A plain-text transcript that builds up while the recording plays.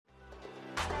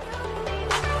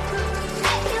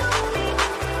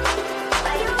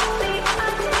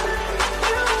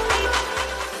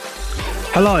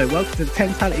Hello, welcome to the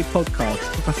Tentality Podcast.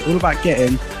 Podcast all about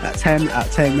getting that 10 out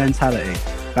of 10 mentality,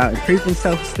 about improving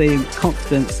self-esteem,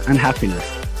 confidence and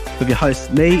happiness. With your hosts,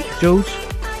 me, George.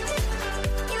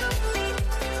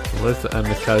 Where's the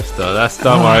coaster?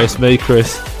 Don't worry, it's me,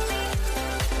 Chris.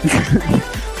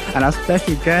 And our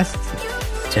special guest,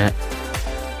 Jack.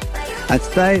 And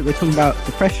today we're talking about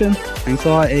depression,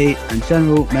 anxiety and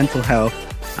general mental health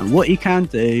and what you can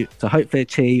do to hopefully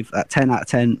achieve that 10 out of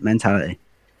 10 mentality.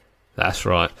 That's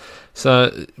right.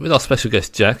 So, with our special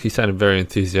guest, Jack, you sounded very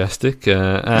enthusiastic.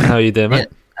 How are you doing, mate?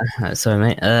 Yeah. Sorry,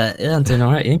 mate. Yeah, I'm doing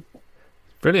all right, you?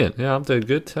 Brilliant. Yeah, I'm doing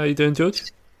good. How are you doing, George?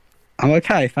 I'm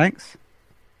okay, thanks.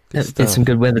 Did some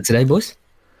good weather today, boys?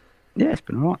 Yeah, it's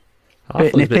been alright. I thought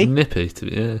it was a bit nippy.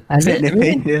 A bit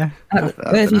nippy, yeah.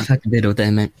 Where have you fucking been all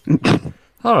day, mate?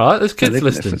 All right, there's kids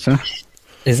listening.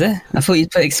 Is there? I thought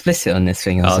you'd put explicit on this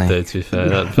thing. I did, to be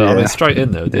fair. I mean, straight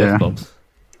in there with the F-bombs.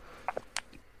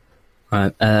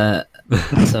 Right,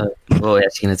 so what are we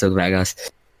actually going to talk about, guys?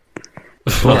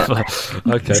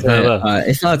 Okay, so,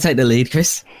 if I'll take the lead,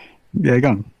 Chris. Yeah, go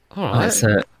on. All right.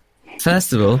 So,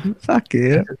 first of all... Fuck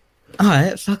it.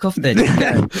 Alright, fuck off then. Do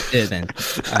it then.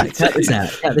 Alright, cut this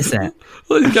out.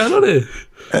 What is going on here?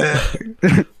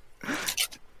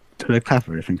 Do we clap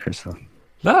or anything, Chris?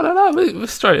 No, we're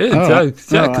straight in. Oh,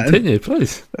 Jack, right. continue,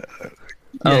 please.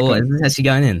 What, is this actually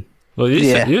going in? Well,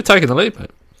 you're taking the lead,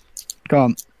 mate. Go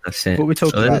on. Oh, shit. What are we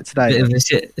talking about today? Bit of a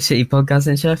shitty podcast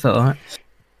then, sure, I felt alright.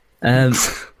 I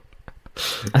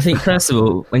think, first of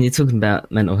all, when you're talking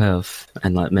about mental health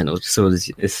and like mental disorders,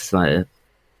 it's like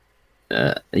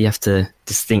you have to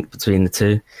distinct between the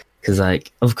two, because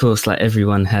like, of course, like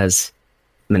everyone has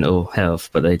mental health,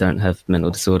 but they don't have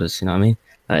mental disorders. You know what I mean?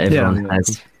 Like everyone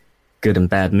has good and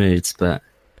bad moods, but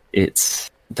it's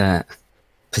that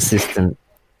persistent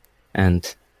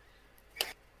and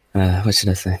what should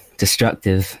I say,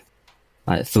 destructive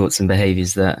like thoughts and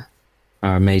behaviours that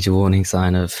are a major warning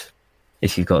sign of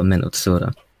if you've got a mental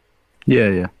disorder.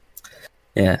 Yeah.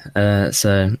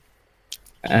 So,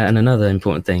 and another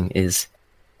important thing is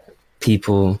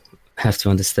people have to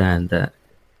understand that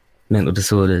mental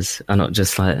disorders are not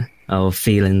just like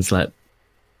feelings like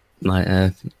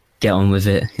get on with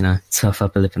it, you know, tough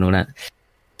upper lip and all that.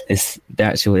 It's the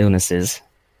actual illnesses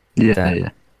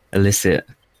that elicit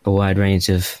a wide range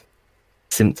of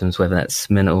symptoms, whether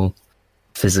that's mental,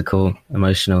 physical,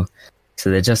 emotional. So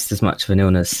they're just as much of an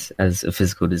illness as a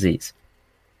physical disease.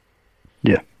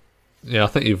 Yeah, I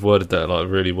think you've worded that like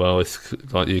really well. It's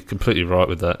like you're completely right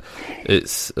with that.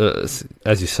 It's as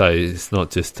you say, it's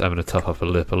not just having a tough upper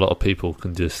lip. A lot of people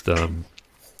can just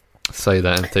say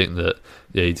that and think that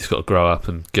you just got to grow up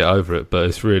and get over it, but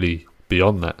it's really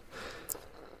beyond that.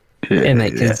 Yeah,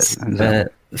 mate. Because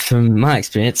from my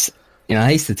experience, you know,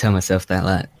 I used to tell myself that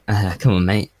like, come on,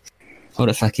 mate, what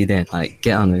the fuck are you doing? Like,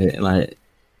 get on with it. Like,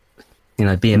 you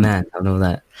know, be a man and all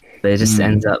that. But it just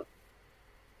ends up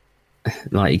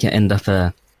like you can end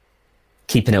up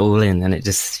keeping it all in, and it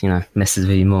just, you know, messes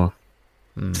with you more.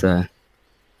 So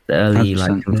the earlier you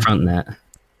like confront that,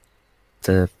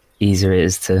 the easier it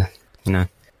is to, you know,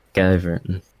 get over it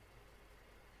and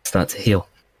start to heal.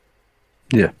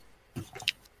 Yeah.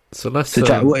 So let's. So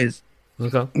Jack, what is?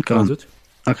 Go on.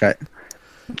 Okay,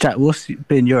 Jack, what's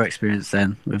been your experience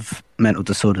then with mental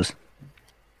disorders?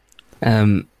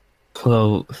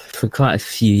 Well, for quite a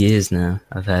few years now,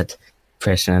 I've had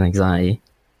depression and anxiety.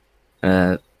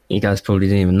 You guys probably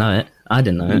didn't even know it. I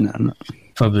didn't know it. No.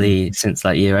 Probably since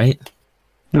like year 8.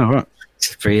 Oh, right.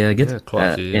 It's pretty good. Yeah, quite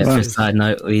a few years. For a side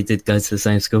note, we did go to the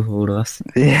same school, all of us.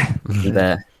 Yeah.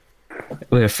 And,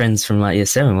 we were friends from like year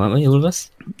 7, weren't we, all of us?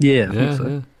 Yeah.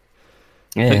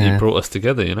 I think you brought us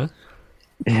together, you know?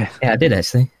 Yeah, I did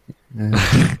actually.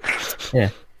 Yeah,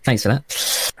 thanks for that.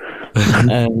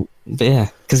 But yeah,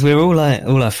 because we were all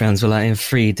our friends were like in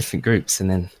 3 different groups,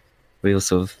 and then we all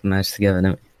sort of merged together,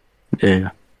 didn't we? Yeah.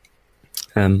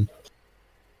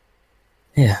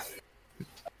 Yeah.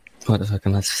 What the fuck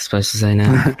am I supposed to say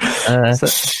now?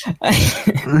 That's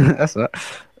right.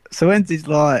 So when did,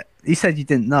 like, you said you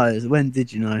didn't know, when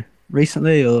did you know?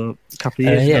 Recently or a couple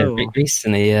of years ago? Yeah,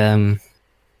 recently,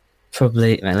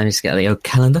 probably, man, let me just get the old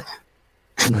calendar.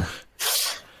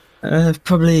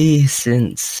 Probably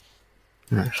since,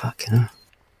 fucking hell.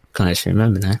 Can't actually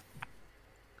remember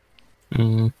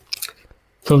now.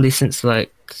 Probably since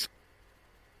like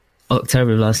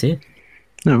October of last year.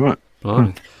 No, right.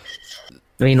 Blimey.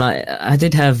 I mean, like, I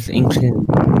did have what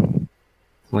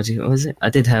was it? I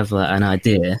did have like an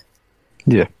idea.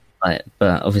 Yeah. Like,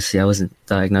 but obviously I wasn't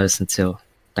diagnosed until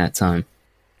that time.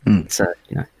 So,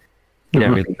 you know, you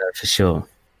don't really know for sure.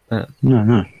 But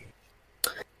no.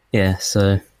 yeah,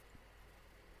 so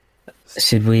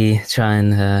should we try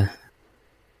and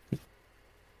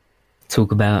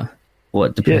talk about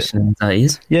what depression and anxiety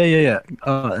is? Yeah.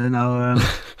 And I'll,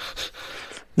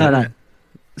 no.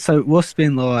 So what's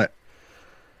been like,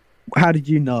 how did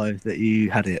you know that you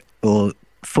had it or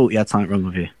thought you had something wrong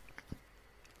with you?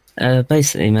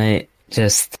 Basically, mate,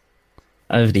 just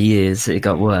over the years, it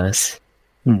got worse.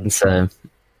 And so,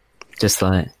 just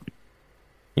like,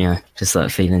 just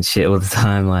like feeling shit all the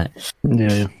time, like,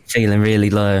 feeling really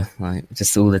low, like,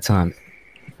 just all the time.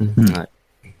 Like,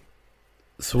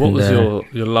 so what was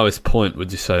your lowest point,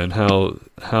 would you say, and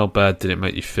how bad did it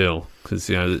make you feel? Because,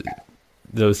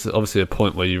 there was obviously a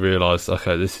point where you realised,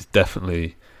 okay, this is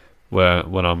definitely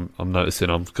when I'm noticing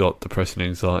I've got depression,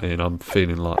 anxiety, and I'm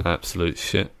feeling like absolute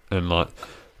shit. And like,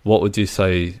 what would you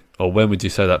say, or when would you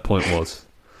say that point was?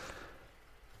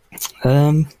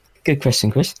 Good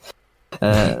question, Chris.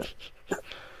 Let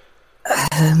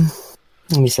me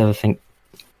just have a think.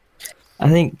 I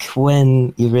think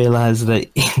when you realise that,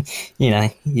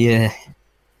 you're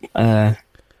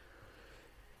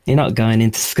not going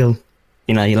into school.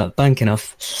 You're like banking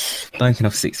off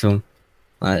sixth form,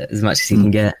 like, as much as you can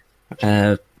get.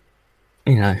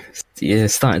 You're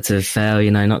starting to fail.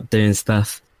 Not doing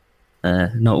stuff,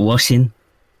 not washing,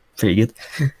 pretty good.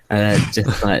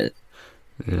 Just like,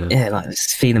 like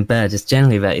just feeling bad, just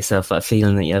generally about yourself, like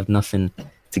feeling that you have nothing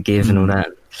to give and all that,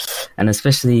 and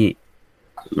especially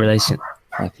like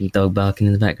your dog barking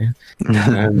in the background.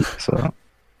 So.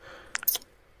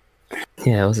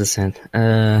 Yeah, what was I saying?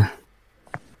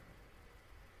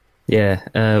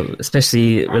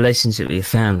 Especially relationship with your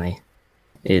family.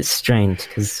 It's strange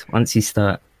because once you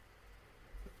start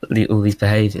all these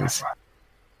behaviours,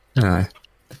 the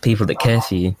people that care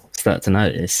for you start to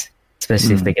notice,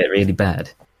 especially if they get really bad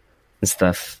and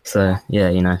stuff. So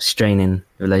straining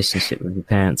relationship with your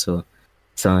parents or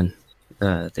someone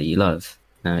that you love,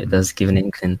 it does give an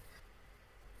inkling,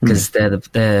 because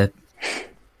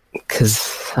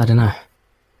because I don't know,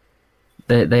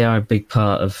 they are a big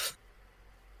part of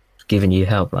giving you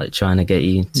help, like trying to get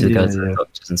you to go to the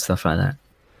doctors and stuff like that.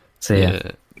 So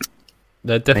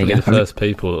they're definitely the first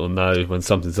people that will know when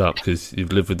something's up, because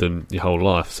you've lived with them your whole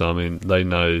life. So I mean, they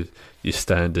know your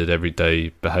standard everyday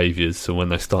behaviours. So when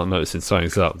they start noticing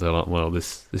something's up, they're like, "Well,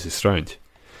 this is strange."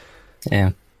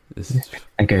 Yeah, I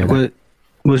agree with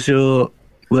that.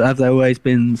 Have they always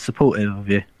been supportive of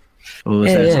you, or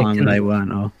was there a time when they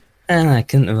weren't? Or I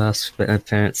couldn't have asked for my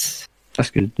parents.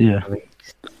 That's good. Yeah.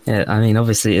 I mean,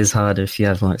 obviously, it is harder if you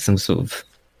have like some sort of,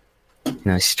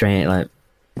 strain, like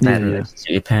bad relationship with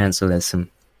your parents, or there's some,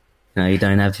 you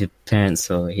don't have your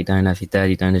parents, or you don't have your dad,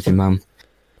 you don't have your mum.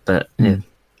 But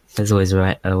there's always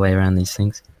a way around these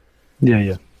things.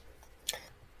 Yeah.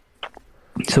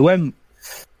 So when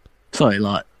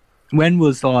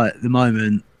was like the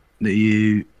moment that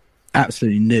you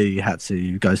absolutely knew you had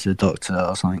to go to the doctor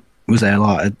or something? Was there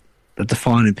like a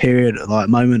defining period, like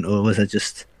moment, or was it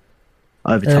just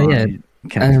over time?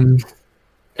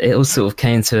 It all sort of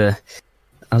came to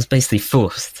I was basically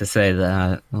forced to say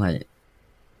that, well,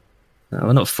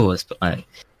 not forced, but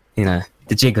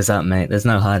the jig was up, mate. There's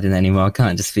no hiding anymore. I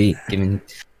can't just be giving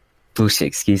bullshit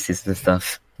excuses and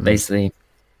stuff. Basically,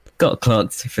 got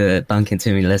clocked for bunking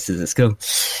too many lessons at school.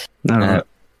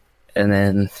 And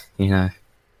then,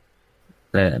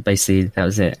 basically that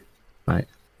was it. Like,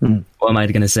 what am I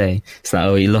going to say? It's like,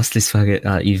 oh, you lost this fucking,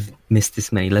 you've missed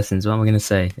this many lessons. What am I going to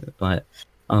say? Like,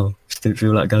 oh, just didn't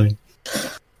feel like going.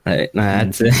 I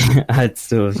had to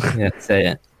sort of say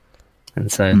it.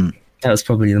 And so that was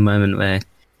probably the moment where,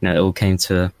 it all came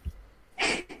to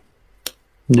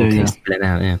split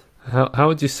out, How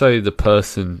would you say the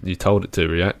person you told it to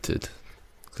reacted?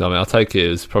 'Cause, I mean, I'll take it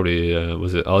was probably,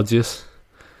 was it arduous?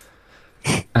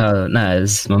 No, it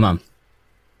was my mum.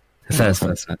 The first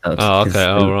person I told. Oh, okay,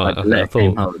 right. Okay. I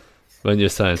thought when you're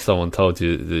saying someone told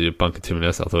you that you're bunking too many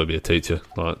lessons, I thought it'd be a teacher.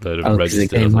 Like, they'd have registered.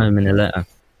 Because it came home in a letter.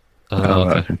 Oh,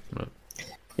 okay. Right.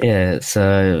 Yeah,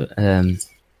 so,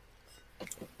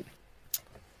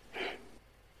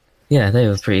 they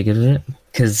were pretty good with it.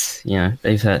 Because,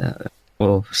 they've had,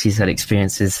 she's had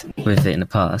experiences with it in the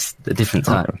past, a different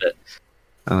type, but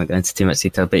I won't go into too much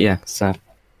detail. But so, I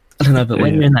don't know, but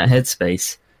when you're in that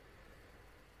headspace,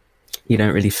 you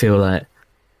don't really feel like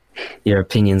your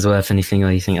opinion's worth anything,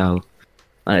 or you think,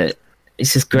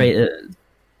 it's just great at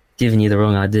giving you the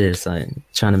wrong ideas, like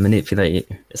trying to manipulate you.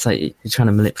 It's like you're trying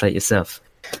to manipulate yourself.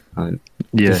 They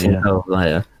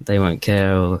won't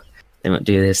care, or they won't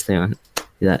do this, they won't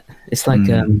do that. It's like,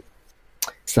 I'll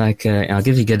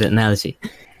give you a good analogy.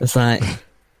 It's like,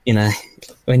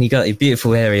 when you got your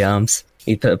beautiful hairy arms,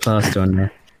 you put a plaster on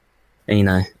there,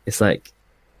 and it's like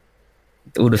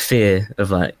all the fear of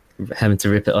like having to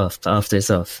rip it off. But after it's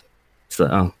off, it's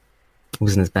like, oh, it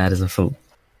wasn't as bad as I thought.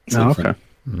 sort Oh, of thing. okay.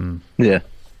 Mm. Yeah.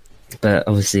 But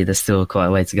obviously, there's still quite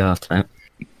a way to go after that.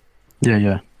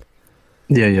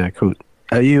 Yeah, cool.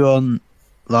 Are you on,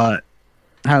 like,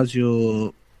 how's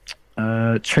your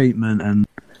treatment and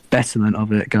betterment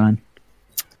of it going?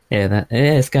 Yeah,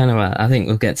 it's going alright. I think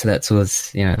we'll get to that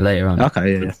towards later on.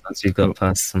 Okay, yeah. Once we've got Cool.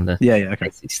 past some of the Yeah, okay.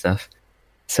 basic stuff.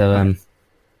 So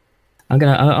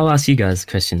I'll ask you guys a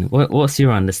question. What's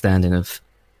your understanding of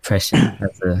depression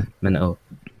as a mental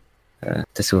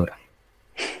disorder?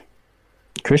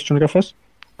 Chris, do you want to go first?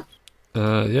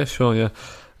 Yeah, sure, yeah.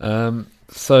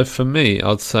 So for me,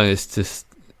 I'd say it's just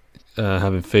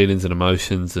having feelings and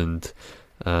emotions and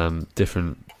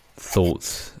different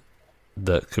thoughts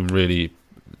that can really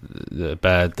that are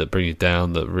bad, that bring you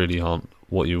down, that really aren't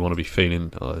what you want to be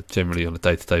feeling generally on a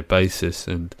day-to-day basis,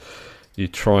 and you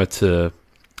try to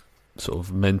sort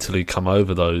of mentally come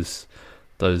over those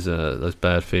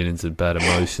bad feelings and bad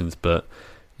emotions, but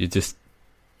you just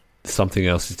something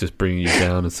else is just bringing you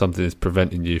down, and something is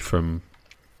preventing you from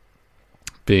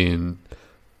being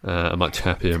a much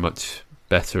happier, much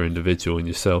better individual in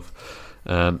yourself.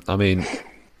 I mean,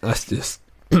 that's just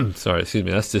sorry, excuse me.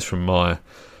 That's just from my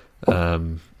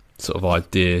sort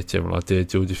of general idea.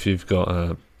 George, if you've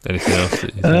got anything else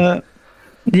that you think?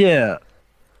 Yeah,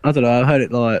 I don't know. I heard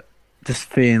it like just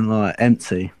feeling like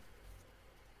empty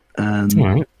and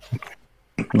Alright.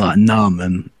 like numb,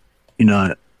 and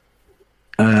I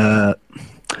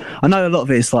know a lot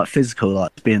of it is like physical,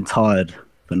 like being tired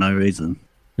for no reason.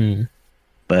 Mm.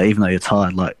 But even though you're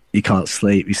tired, like you can't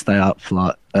sleep, you stay up for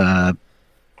like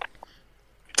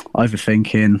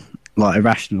overthinking, like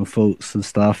irrational thoughts and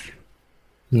stuff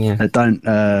Yeah. that don't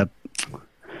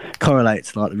correlate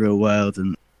to like the real world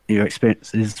and your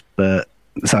experiences. But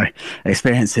you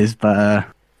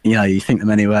think them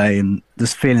anyway, and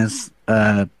just feeling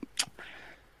down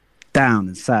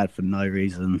and sad for no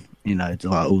reason, like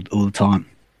all the time.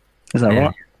 Is that Yeah.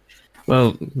 right?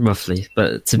 Well, roughly,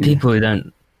 but to people who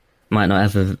might not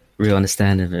have a real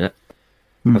understanding of it,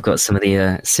 Mm. I've got some of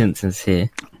the symptoms here.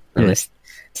 on the Yeah. list.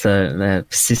 So they're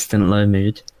persistent low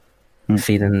mood,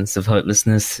 feelings of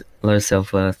hopelessness, low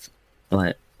self-worth,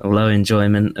 like low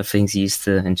enjoyment of things you used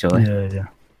to enjoy,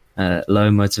 low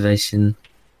motivation,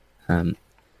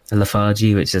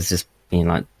 lethargy, which is just being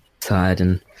like tired.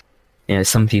 And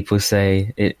some people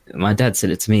say it. My dad said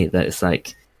it to me that it's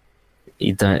like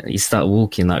you start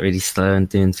walking like really slow and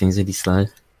doing things really slow.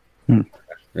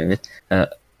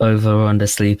 Over or under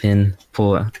sleeping,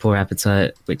 poor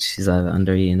appetite, which is either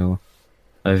under eating or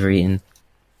overeating,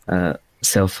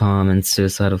 self-harm and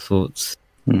suicidal thoughts,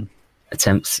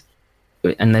 attempts.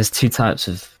 And there's two types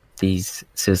of these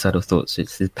suicidal thoughts.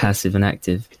 It's passive and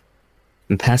active.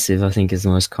 And passive, I think, is the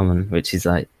most common, which is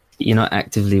like you're not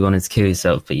actively wanting to kill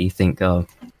yourself, but you think, oh,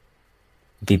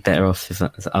 it'd be better off if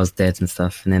I was dead and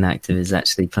stuff. And then active is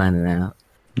actually planning it out.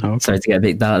 Okay. Sorry to get a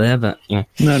bit dark there, but No.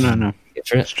 get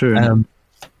through it. It's true.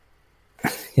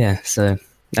 Yeah, so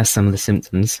that's some of the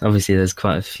symptoms. Obviously, there's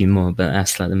quite a few more, but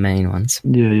that's like the main ones.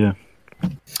 Yeah.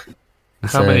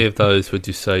 How many of those would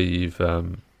you say you've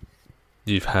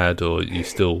had, or you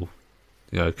still,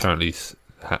 currently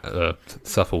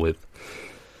suffer with?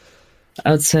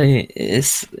 I would say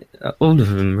it's all of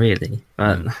them, really.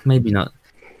 Maybe not.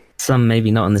 Some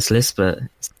maybe not on this list, but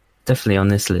it's definitely on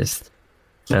this list.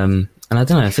 And I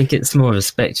don't know. I think it's more of a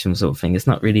spectrum sort of thing. It's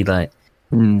not really like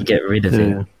you get rid of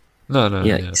it. No.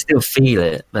 Yeah, you still feel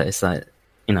it, but it's like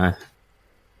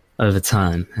over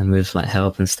time and with like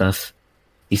help and stuff,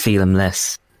 you feel them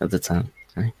less of the time.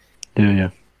 Right?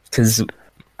 Yeah. Because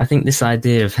I think this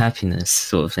idea of happiness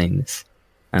sort of things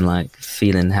and like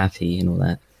feeling happy and all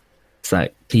that, it's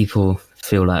like people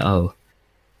feel like, oh,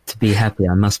 to be happy,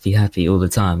 I must be happy all the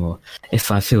time. Or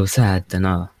if I feel sad, then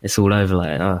it's all over.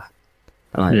 Like,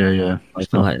 Yeah.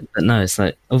 But no, it's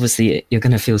like, obviously you're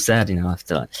going to feel sad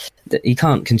after. Like, you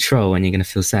can't control when you're going to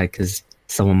feel sad because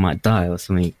someone might die or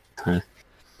something.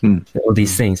 All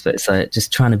these things, but it's like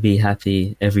just trying to be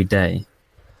happy every day.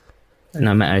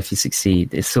 No matter if you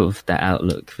succeed, it's sort of that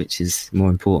outlook which is more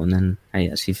important than how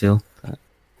you actually feel. But,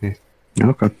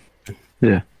 Okay.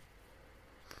 Yeah.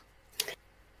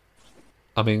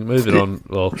 I mean, moving on,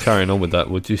 well, carrying on with that,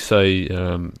 would you say,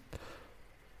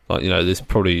 there's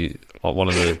probably like one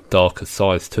of the darker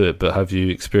sides to it, but have you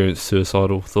experienced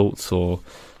suicidal thoughts or,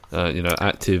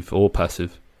 active or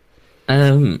passive?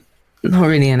 Not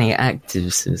really any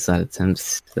active suicide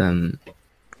attempts or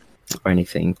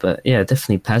anything, but yeah,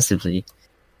 definitely passively.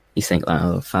 You think like,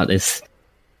 oh, fuck this, it'd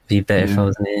be better if I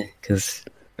wasn't here, because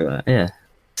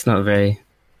it's not a very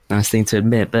nice thing to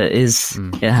admit, but it is.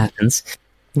 It happens.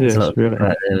 There's a Yes, lot really. of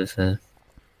there with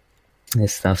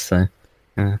this stuff. So,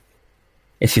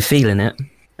 if you're feeling it,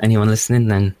 anyone listening,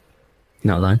 then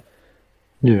you're not alone.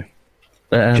 Yeah.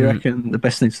 But Do you reckon the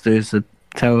best thing to do is to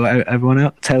tell everyone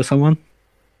out? Tell someone?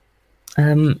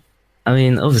 I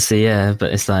mean, obviously, yeah,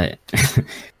 but it's like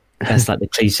that's like the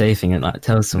cliche thing. Like,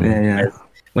 tell someone. Yeah, yeah.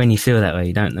 When you feel that way,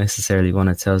 you don't necessarily want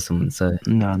to tell someone. So,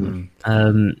 No. I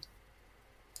don't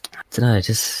know.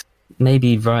 Just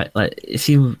maybe write like if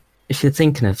you're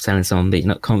thinking of telling someone but you're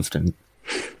not confident.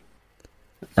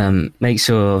 Make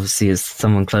sure obviously it's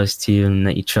someone close to you and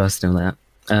that you trust and all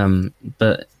that.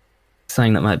 But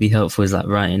something that might be helpful is like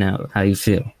writing out how you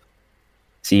feel,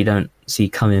 so you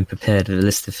come in prepared with a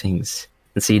list of things,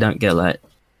 and so you don't get like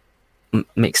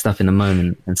mixed up in the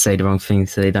moment and say the wrong thing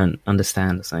so they don't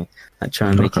understand or something. Like try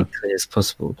and make it clear as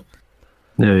possible.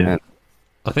 Yeah, yeah.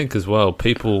 I think as well,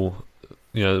 people,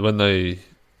 when they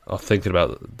are thinking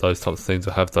about those types of things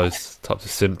or have those types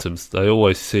of symptoms, they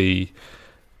always see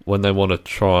when they want to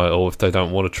try, or if they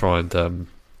don't want to try and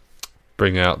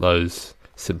bring out those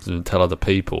symptoms and tell other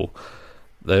people,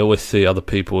 they always see other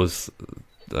people as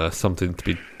something to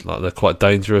be like they're quite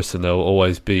dangerous, and they'll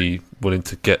always be willing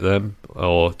to get them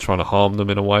or trying to harm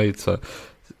them in a way. So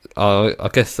I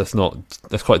guess that's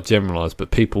quite generalised,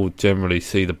 but people generally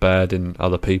see the bad in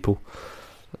other people.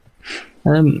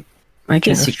 I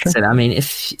guess you could say that. I mean,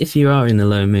 if you are in a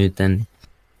low mood, then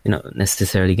you're not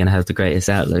necessarily going to have the greatest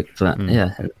outlook. But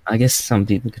yeah, I guess some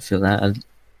people could feel that. I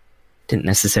didn't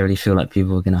necessarily feel like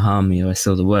people were going to harm me or I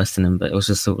saw the worst in them, but it was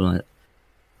just sort of like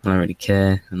I don't really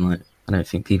care, and like I don't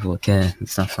think people will care and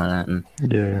stuff like that. And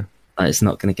Yeah. like, it's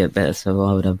not going to get better, so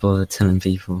why would I bother telling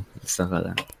people and stuff like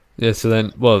that? Yeah. So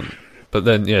then,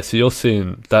 so you're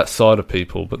seeing that side of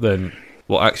people, but then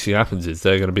what actually happens is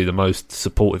they're going to be the most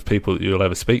supportive people that you'll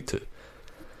ever speak to.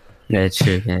 Yeah,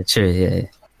 true. Yeah, true. Yeah.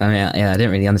 I mean, I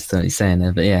didn't really understand what you're saying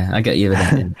there, but yeah, I get you with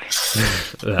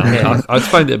that. I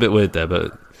explained it a bit weird there,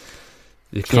 but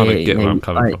you kind of get where I'm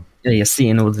coming from. Yeah, you're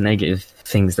seeing all the negative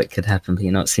things that could happen, but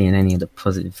you're not seeing any of the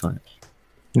positive side.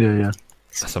 Yeah, yeah.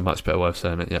 That's a much better way of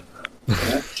saying it, yeah.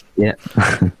 Yeah.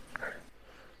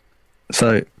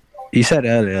 So, you said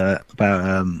earlier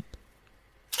about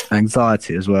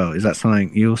anxiety as well. Is that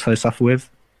something you also suffer with?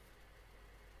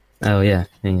 Oh, yeah.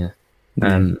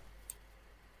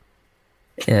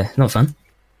 Yeah, not fun.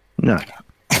 No.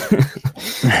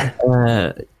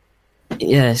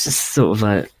 Yeah, it's just sort of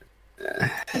like,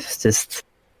 it's just,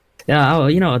 yeah,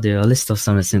 you know what I'll do? I'll list off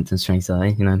some of the symptoms for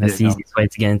anxiety. That's the easiest way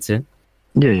to get into it.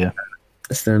 Yeah, yeah.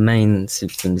 That's the main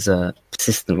symptoms are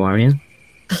persistent worrying.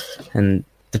 And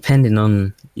depending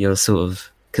on your sort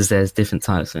of, because there's different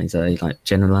types of anxiety, like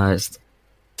generalized,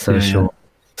 social,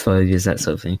 phobias, that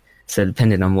sort of thing. So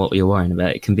depending on what you're worrying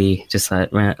about, it can be just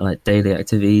like daily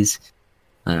activities,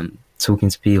 talking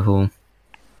to people,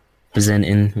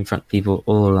 presenting in front of people,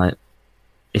 or like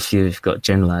if you've got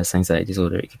generalized anxiety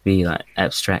disorder, it could be like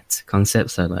abstract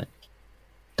concepts, so like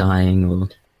dying or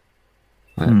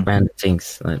like random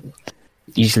things. Like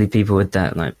usually people with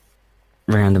that like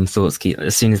random thoughts keep,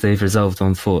 as soon as they've resolved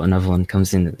one thought, another one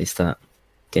comes in that they start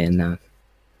getting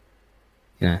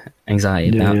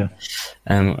anxiety about.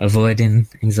 Avoiding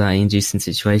anxiety-inducing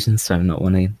situations, so not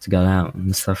wanting to go out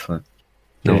and stuff like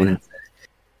not wanting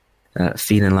to,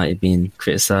 feeling like you're being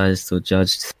criticised or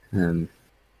judged.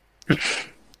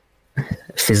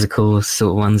 Physical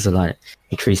sort of ones are like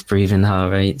increased breathing,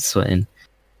 heart rate, sweating,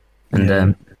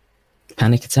 and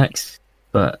panic attacks.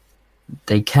 But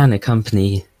they can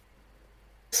accompany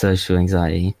social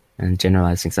anxiety and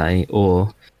generalized anxiety,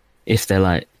 or if they're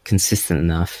like consistent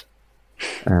enough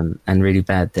and really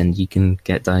bad, then you can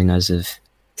get diagnosed with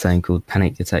something called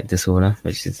panic attack disorder,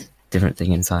 which is a different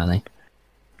thing entirely.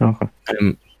 Okay.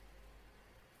 And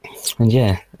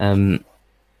yeah,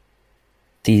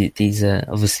 these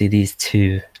obviously these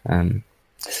two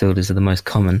disorders are the most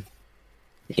common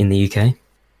in the UK,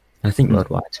 I think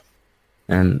worldwide.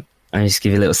 I'll just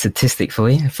give you a little statistic for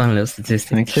you, a fun little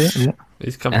statistic. Thank you. Yeah.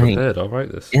 He's come prepared, I'll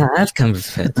write this. Yeah, I have come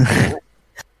prepared.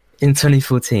 In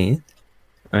 2014,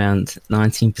 around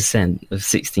 19% of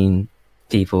 16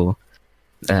 people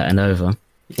and over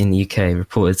in the UK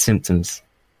reported symptoms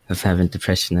of having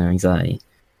depression or anxiety.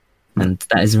 And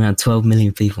that is around 12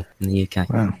 million people in the UK.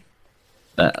 Wow.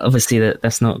 But obviously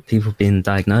that's not people being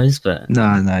diagnosed, but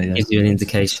it gives you an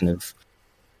indication of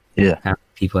how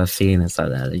people are feeling and stuff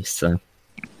like that, at least. So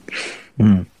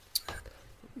you're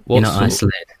not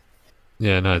isolated.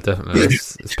 Yeah, no, definitely.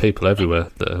 There's people everywhere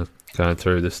that are going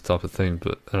through this type of thing.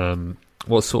 But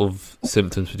what sort of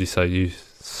symptoms would you say you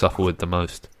suffer with the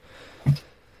most?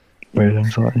 Very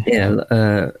anxiety.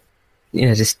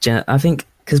 Yeah, I think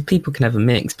because people can have a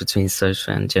mix between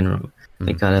social and general I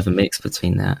think I'd have a mix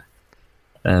between that.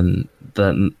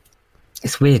 But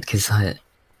it's weird because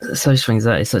social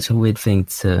anxiety is such a weird thing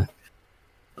to.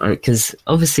 Because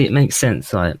obviously it makes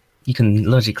sense. Like you can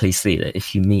logically see that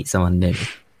if you meet someone new,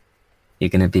 you're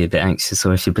going to be a bit anxious,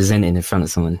 or if you're presenting in front of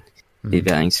someone, be a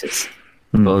bit anxious.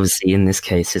 But obviously, in this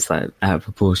case, it's like out of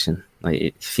proportion. Like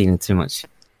you're feeling too much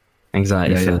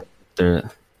anxiety for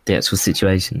the actual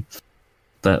situation.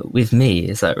 But with me,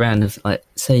 it's like random. Like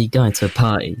say you're going to a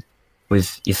party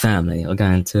with your family, or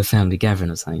going to a family gathering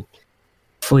or something.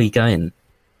 Before you go in,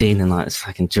 feeling like it's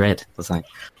fucking dread or something,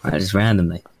 like just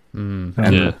randomly. You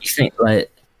think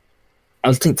like, I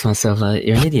was thinking to myself like,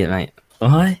 you're an idiot, mate.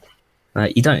 Why?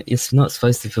 Like you're not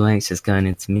supposed to feel anxious going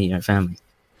in to meet your family.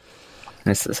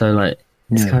 And so like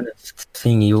it's kind of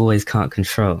thing you always can't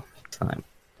control.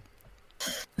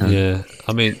 Yeah,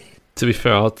 I mean, to be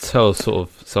fair, I'll tell a sort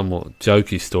of somewhat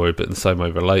jokey story, but in the same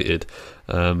way related.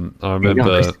 I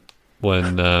remember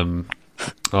when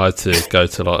I had to go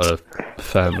to like a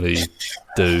family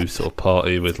do sort of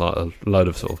party with like a load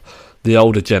of sort of the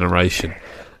older generation,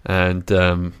 and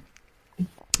they're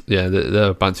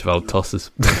a bunch of old tossers.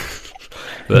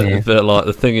 but like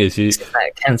the thing is, it's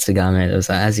like a cancer guy, mate. It was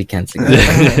like, as you cancer guy.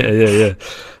 yeah.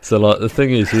 So like the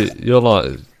thing is, you're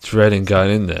like dreading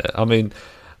going in there. I mean,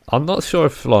 I'm not sure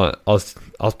if like I was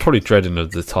probably dreading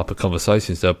of the type of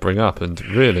conversations they'll bring up, and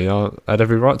really I had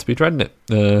every right to be dreading it.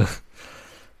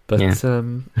 But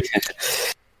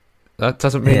that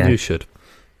doesn't mean you should.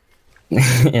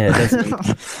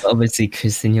 That's obviously,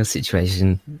 Chris, in your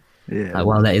situation, like,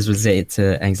 while that is related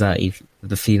to anxiety,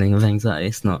 the feeling of anxiety,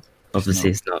 it's not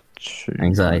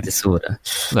anxiety disorder.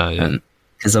 No,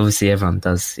 because obviously everyone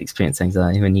does experience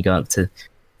anxiety when you go up to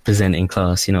present in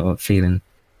class. You're not feeling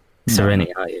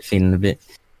serenity, you're feeling a bit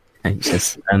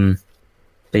anxious.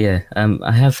 But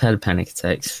I have had panic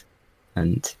attacks,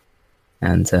 and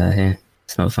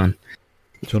it's not fun.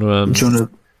 Do you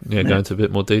want to go into a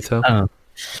bit more detail? Oh,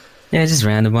 yeah, just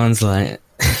random ones, like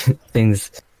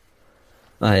things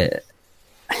like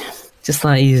just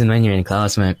like even when you're in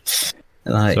class, man.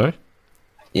 Like, sorry?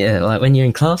 Yeah, like when you're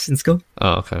in class in school.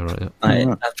 Oh, okay, right.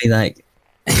 Yeah. I'd be like,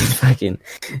 fucking,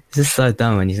 it's just so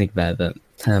dumb when you think about it.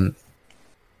 But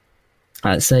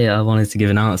I'd say I wanted to give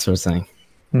an answer or something,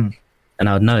 and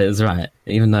I would know it was right,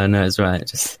 even though I know it's right.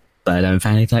 Just but I don't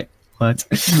panic attack. What?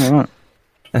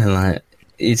 And like,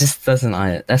 it just doesn't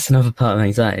like. That's another part of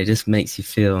anxiety. It just makes you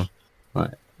feel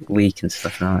like weak and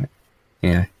stuff like that.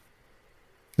 Yeah,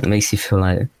 it makes you feel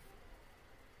like.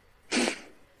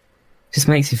 Just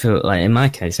makes you feel like, in my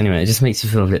case anyway, it just makes you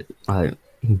feel a bit like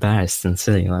embarrassed and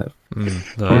silly. Like,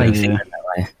 why you think that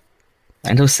way?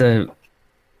 And also,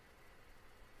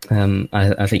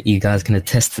 I think you guys can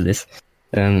attest to this.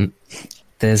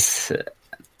 There's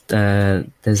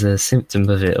a symptom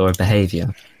of it, or a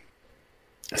behaviour,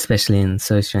 especially in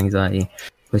social anxiety,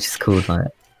 which is called like,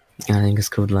 I think it's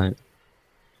called like,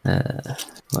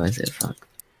 what is it? Fuck.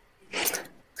 It's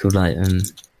called like,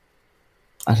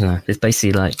 I don't know. It's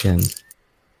basically like,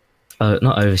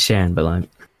 not oversharing, but like,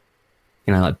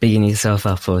 you know, like bigging yourself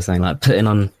up or something, like putting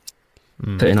on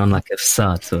like a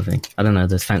facade sort of thing. I don't know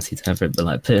the fancy term for it, but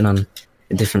like putting on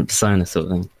a different persona sort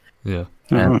of thing. Yeah.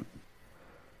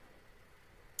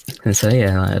 And so like,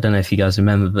 I don't know if you guys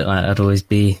remember, but like I'd always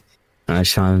be,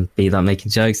 try and be like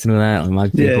making jokes and all that, like my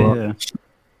people,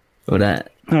 all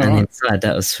that, and inside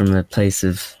that was from a place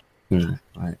of, you know,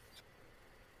 like,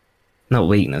 not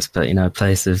weakness, but, you know, a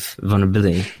place of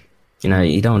vulnerability. You know,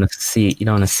 you don't want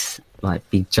to like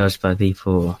be judged by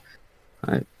people,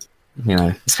 like, you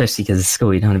know, especially because at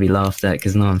school you don't want to be laughed at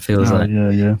because no one feels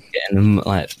getting them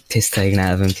like piss taken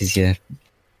out of them because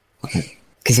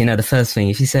you know the first thing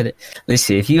if you said it,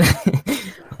 literally if you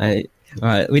like,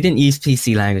 right, we didn't use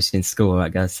PC language in school,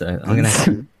 right guys, so I'm gonna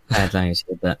have bad language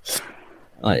here, but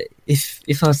like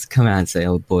if I was to come out and say,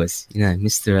 oh boys, you know,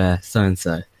 Mr. So and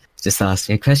so just asked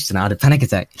me a question, I had a panic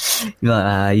attack. You're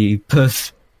like, you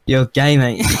puff, you're gay,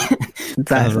 mate.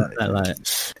 That's like,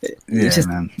 just,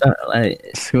 man. Like,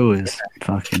 school is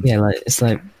fucking. Yeah, like it's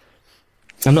like,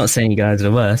 I'm not saying you guys are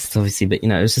the worst, obviously, but you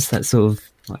know, it's just that sort of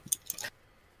like,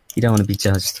 you don't want to be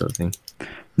judged, sort of thing.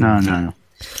 No.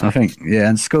 I think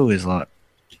and school is like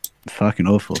fucking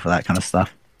awful for that kind of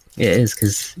stuff. Yeah, it is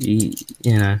because you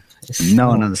know, no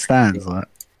one understands like.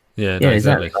 Yeah,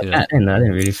 exactly. Like, back then, I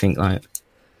didn't really think like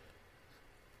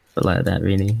that.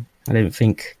 Really, I didn't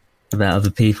think about other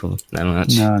people that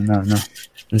much. No.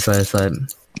 And so it's like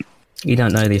you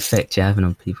don't know the effect you're having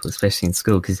on people, especially in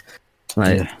school, because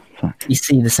like you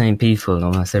see the same people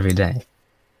almost every day.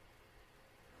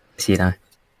 So, you know.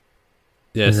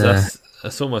 Yeah, so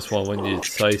that's almost why when you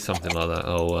say something like that,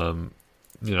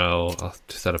 I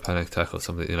just had a panic attack or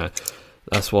something.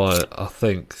 That's why I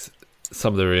think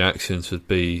some of the reactions would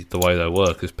be the way they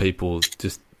were, because people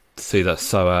just see that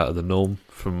so out of the norm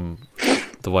from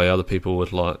the way other people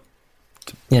would like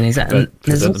to exactly.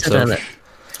 present themselves.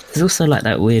 There's also like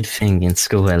that weird thing in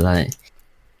school where like,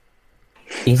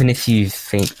 even if you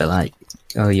think that like,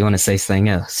 oh, you want to say something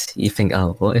else, you think,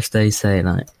 oh, what if they say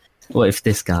like, what if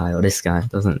this guy or this guy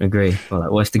doesn't agree, or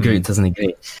like, what if the group doesn't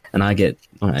agree, and I get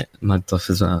mugged off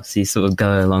as well. So you sort of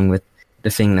go along with the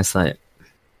thing that's like,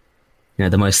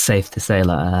 the most safe to say,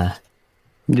 like,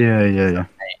 yeah.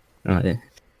 Like,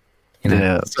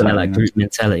 It's kind of like group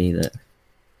mentality that.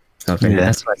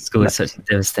 That's why school is such a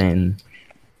devastating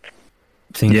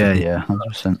thing. Yeah,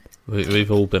 100%.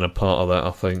 We've all been a part of that, I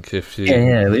think.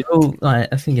 We've all I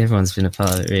think everyone's been a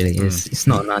part of it. Really, it's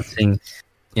not a nice thing.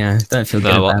 Don't feel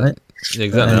good about it.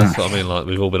 Exactly, that's what I mean. Like,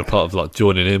 we've all been a part of like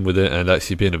joining in with it and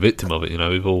actually being a victim of it.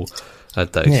 We've all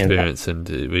had that experience, and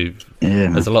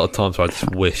there's a lot of times where I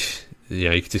just wish you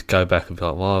could just go back and be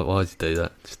like, why did you do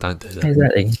that? Just don't do that.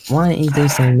 Exactly. Why don't you do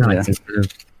something nice instead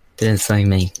of doing something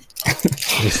mean?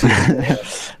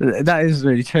 That is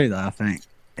really true, though. I think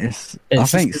I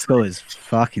think school is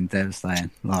fucking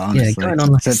devastating. Like, honestly, going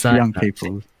on like for young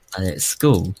people.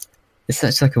 School, it's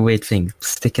such like a weird thing.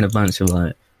 Sticking a bunch of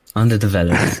like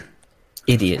underdeveloped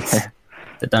idiots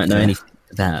that don't know anything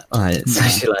about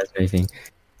socialise or anything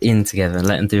in together and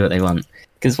let them do what they want.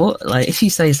 Because if you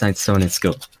say something to someone in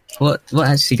school, what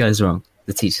actually goes wrong?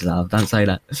 The teacher's like, oh, don't say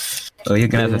that. Or you're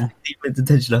gonna have a 15-minute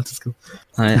detention after school.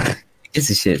 It's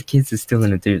a shit. Kids are still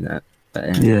gonna do that.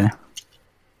 But,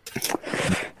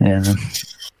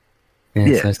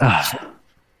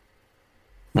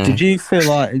 Did you feel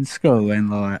like in school when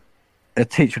like a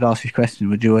teacher would ask you a question,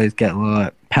 would you always get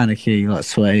like panicky, like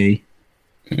sweaty?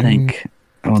 Think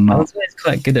or not? I was always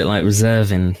quite good at like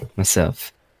reserving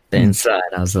myself. But inside,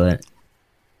 I was like,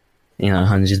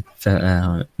 100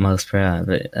 miles per hour.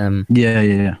 But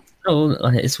yeah.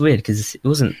 It's weird because it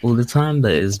wasn't all the time,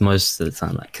 but it was most of the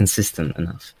time like consistent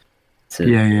enough.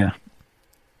 Yeah.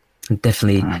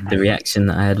 Definitely, the reaction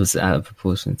that I had was out of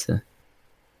proportion to.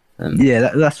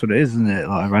 That's what it is, isn't it?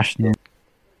 Like rational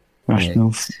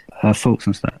thoughts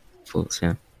and stuff. Thoughts,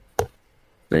 yeah.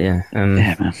 But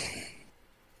man.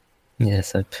 Yeah,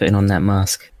 so putting on that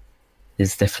mask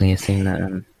is definitely a thing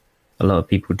that a lot of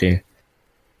people do.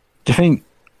 Do you think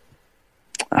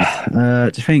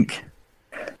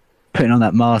putting on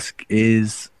that mask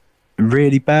is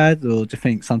really bad, or do you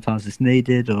think sometimes it's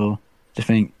needed, or do you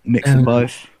think mix of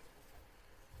both?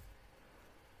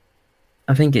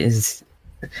 I think it is.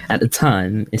 At the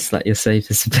time, it's like your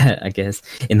safest bet, I guess.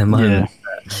 In the moment,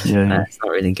 it's not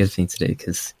really a good thing to do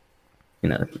because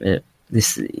you're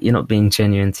not being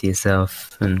genuine to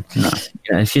yourself, and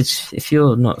if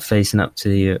you're not facing up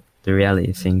to the reality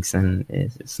of things, then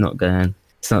it's not going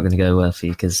to go well for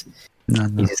you because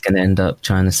you're just going to end up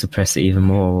trying to suppress it even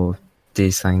more, or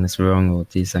do something that's wrong, or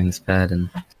do something that's bad, and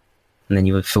then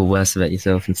you would feel worse about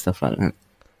yourself and stuff like that.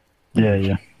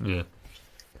 Yeah.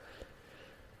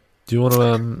 Do you want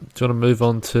to move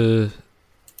on to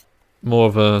more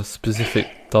of a specific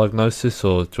diagnosis,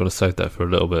 or do you want to save that for a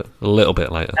little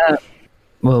bit later?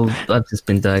 Well, I've just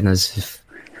been diagnosed with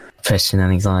depression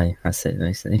and anxiety. That's it,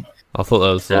 basically. I thought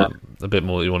that was a bit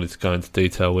more that you wanted to go into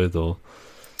detail with, or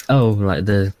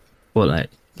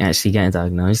actually getting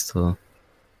diagnosed, or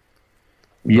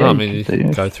I mean, you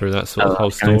can go through that sort of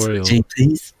whole story, or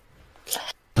GPs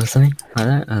or something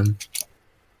like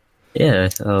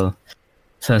that. So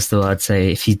first of all, I'd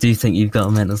say if you do think you've got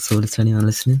a mental disorder, to anyone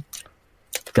listening,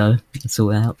 go and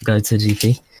sort it out. Go to a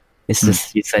GP. It's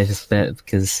just your safest bet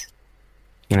because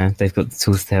they've got the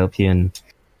tools to help you, and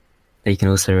they can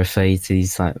also refer you to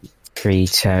these like free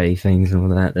charity things and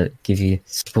all that give you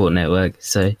support network.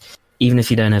 So even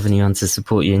if you don't have anyone to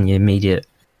support you in your immediate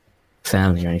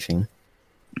family or anything,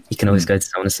 you can always go to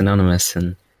someone that's anonymous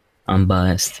and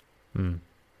unbiased.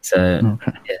 So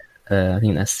I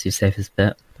think that's your safest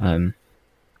bet. But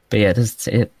yeah,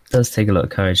 it does take a lot of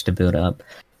courage to build it up.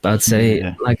 But I'd say,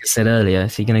 like I said earlier,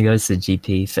 if you're going to go to the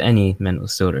GP for any mental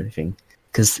disorder or anything,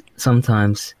 because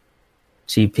sometimes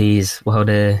GPs, while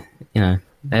they have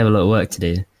a lot of work to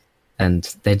do, and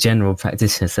they're general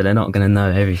practitioners, so they're not going to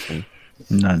know everything.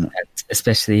 No. And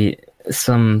especially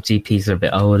some GPs are a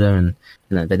bit older, and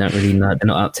they don't really know, they're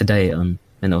not up to date on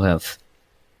mental health.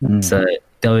 So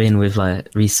go in with like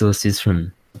resources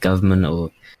from government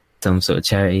or some sort of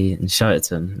charity and show it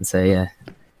to them and say, I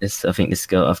think this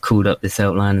girl, I've called up this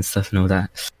helpline and stuff and all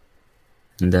that,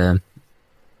 and go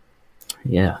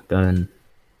and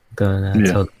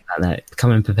talk about that.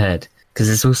 Coming prepared, because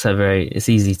it's also it's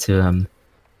easy to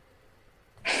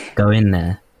go in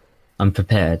there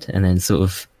unprepared and then sort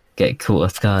of get caught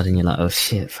off guard and you're like, oh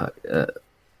shit, fuck. Sort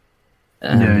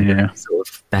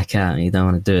of back out and you don't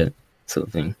want to do it, sort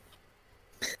of thing.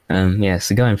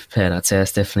 So going prepared, I'd say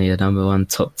that's definitely a number one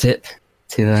top tip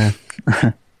to.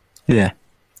 Yeah.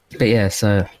 But yeah,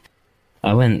 so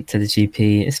I went to the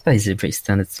GP. It's basically a pretty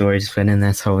standard story. Just went in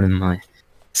there, told him my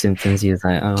symptoms. He was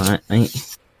like, "All right,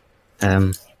 mate."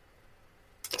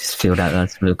 Just filled out like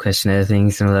some little questionnaire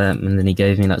things and all that, and then he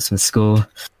gave me like some score.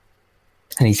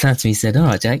 And he turned to me and said, "All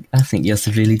right, Jack, I think you're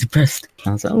severely depressed."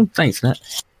 I was like, "Oh, thanks for that."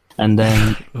 And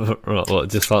right, what,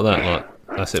 just like that, like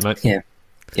that's it, mate. Yeah,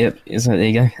 yep. So there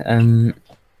you go. And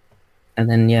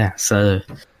then yeah, so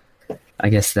I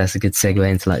guess that's a good segue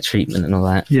into like treatment and all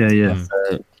that. Yeah.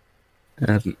 So,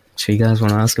 do you guys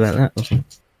want to ask about that?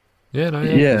 Yeah, no,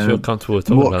 yeah. Yeah. If you're comfortable with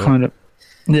talking about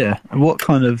What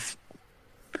kind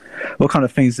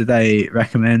of things do they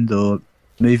recommend or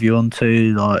move you on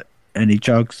to? Like any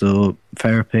drugs or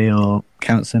therapy or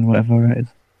counselling, whatever it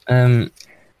is?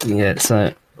 Yeah.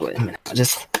 So wait a minute. I'll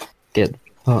just get the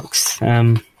box.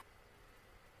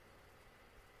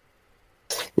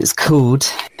 It's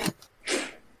called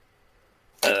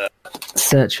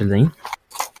sertraline,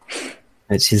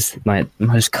 which is my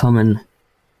most common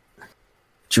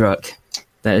drug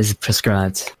that is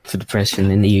prescribed for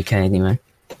depression in the UK anyway.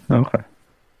 Okay.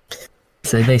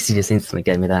 So they basically just instantly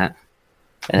gave me that,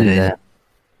 and you're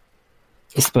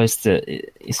supposed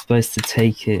to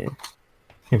take it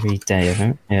every day, I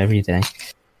think. Yeah, every day,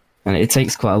 and it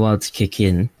takes quite a while to kick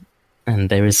in, and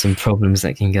there is some problems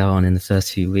that can go on in the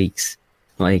first few weeks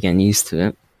while you're getting used to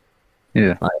it.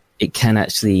 Yeah. Like, it can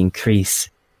actually increase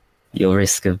your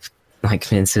risk of like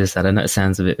committing suicide. I know it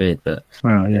sounds a bit weird, but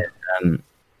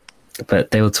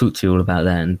but they will talk to you all about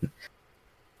that. And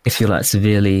if you're like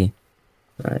severely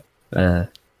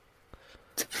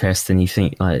depressed and you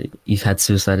think like you've had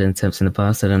suicide attempts in the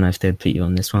past, I don't know if they'd put you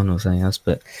on this one or something else,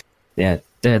 but yeah,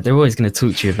 they're always going to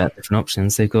talk to you about different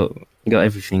options. They've got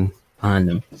everything behind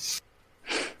them.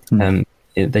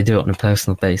 They do it on a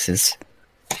personal basis.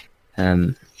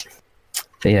 But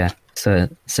yeah, so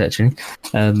searching.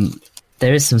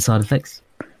 There is some side effects,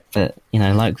 but you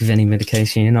know, like with any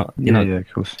medication, you're not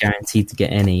of course. guaranteed to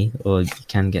get any, or you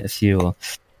can get a few. Or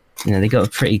you know, they got a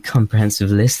pretty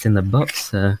comprehensive list in the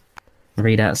box. I'll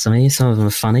read out some of these. Some of them are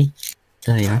funny.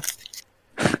 So you know,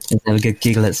 just have a good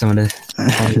giggle at some of the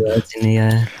words in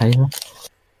the paper.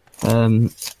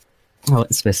 I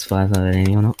won't specify if I have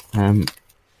any or not.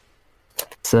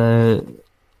 So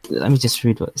let me just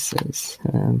read what it says.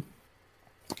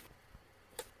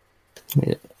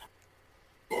 Yeah.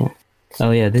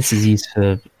 Oh yeah, this is used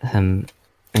for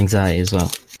anxiety as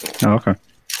well. Oh, okay.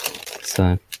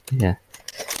 So yeah,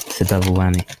 it's a double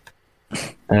whammy.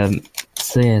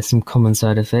 So yeah, some common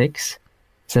side effects.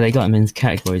 So they got them into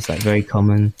categories like very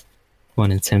common,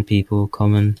 1 in 10 people,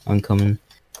 common, uncommon,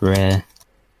 rare,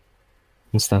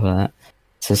 and stuff like that.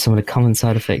 So some of the common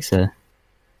side effects are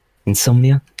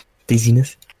insomnia,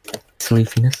 dizziness,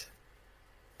 sleepiness,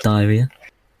 diarrhea,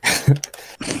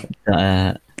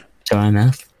 dry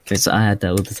mouth. Because I had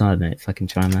that all the time, mate. Fucking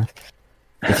dry mouth.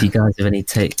 If you guys have any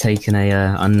taken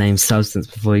a unnamed substance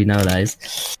before, you know what that is.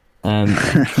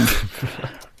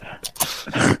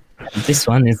 This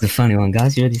one is the funny one,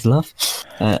 guys. You ready to laugh?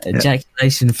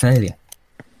 Ejaculation failure.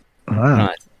 Wow.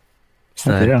 Right.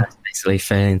 So that's basically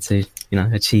failing to,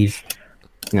 achieve.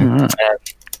 Don't know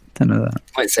that.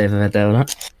 Might say if I've had that or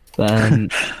not.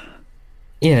 But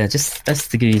yeah, just that's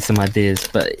to give you some ideas.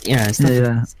 But it's nothing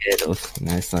to be scared of.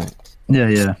 It's like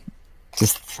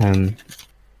just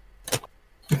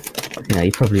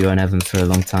you probably won't have them for a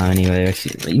long time anyway. If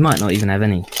you might not even have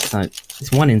any. So it's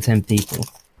 1 in 10 people.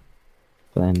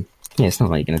 But it's not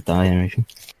like you're gonna die or anything.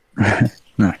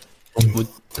 No.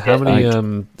 How many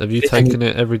have you taken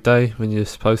it every day when you're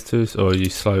supposed to, or are you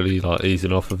slowly like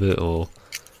easing off of it, or?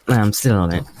 No, I'm still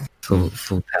on it, full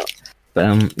out.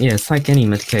 But it's like any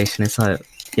medication. It's like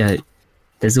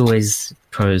there's always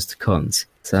pros to cons.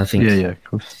 So I think of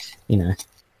course.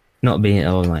 Not being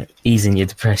like easing your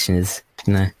depression is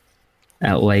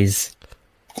outweighs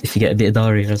if you get a bit of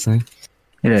diarrhea or something.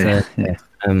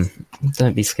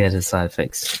 Don't be scared of the side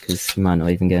effects because you might not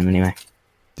even get them anyway.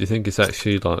 Do you think it's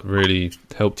actually like really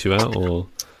helped you out, or?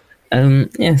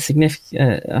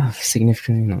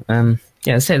 Significantly not.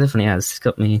 I'd say it definitely has. It's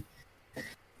got me,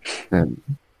 out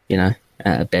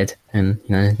of bed and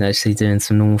actually doing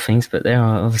some normal things. But there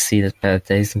are obviously the bad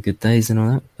days and good days and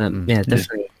all that. But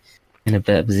definitely in a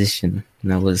better position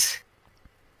than I was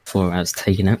before I was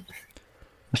taking it.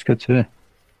 That's good to hear.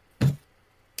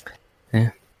 Yeah.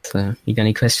 So, you got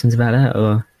any questions about that,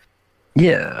 or?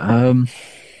 Yeah.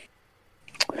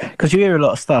 Because you hear a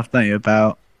lot of stuff, don't you,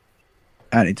 about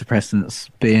antidepressants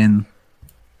being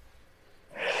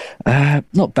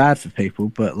not bad for people,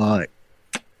 but like,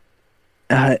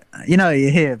 you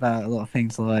hear about a lot of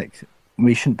things like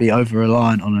we shouldn't be over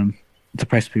reliant on them.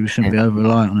 Depressed people shouldn't be over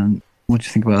reliant on them. What do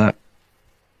you think about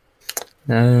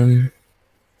that?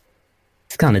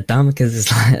 It's kind of dumb because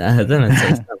it's like, I don't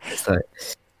know. It's like,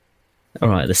 all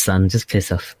right, the sun, just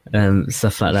piss off,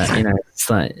 stuff like that. It's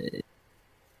like,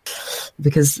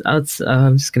 because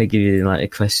I'm just gonna give you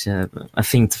like a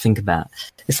thing to think about.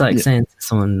 It's like saying to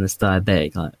someone that's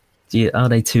diabetic, like, are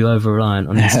they too over reliant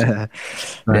on this? Yeah.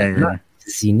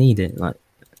 Because you need it. Like,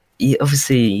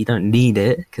 obviously you don't need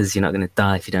it because you're not gonna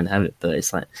die if you don't have it. But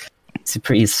it's like it's a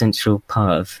pretty essential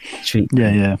part of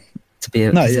treatment. Yeah. To be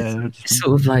able, it's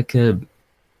sort of like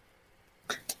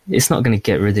it's not going to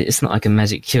get rid of it. It's not like a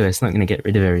magic cure. It's not going to get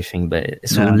rid of everything, but it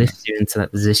sort of lifts you into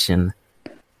that position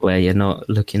where you're not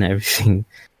looking at everything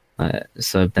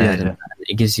so bad. Yeah.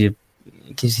 It gives you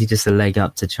just a leg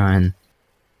up to try and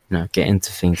get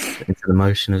into things, into the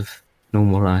motion of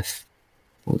normal life,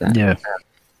 all that. Yeah.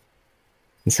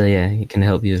 And so it can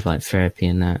help you with like therapy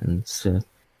and that, and so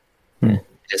it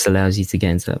just allows you to get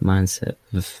into that mindset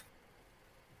of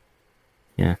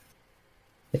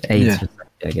AIDS.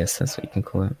 I guess that's what you can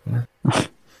call it.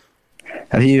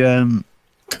 Have you are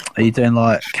you doing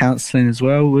like counselling as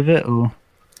well with it, or?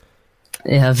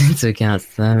 Yeah, I've been to a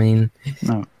counsellor. I mean,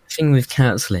 No. The thing with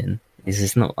counselling is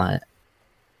it's not like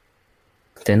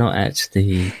they're not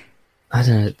actually, I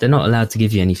don't know, they're not allowed to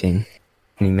give you anything,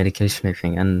 any medication or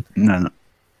anything, and No.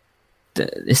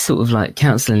 it's sort of like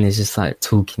counselling is just like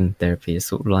talking therapy. It's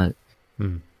sort of like,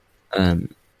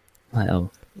 like, oh,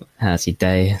 how's your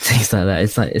day? Things like that.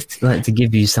 It's like to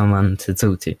give you someone to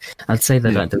talk to. I'd say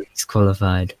they're like the least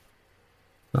qualified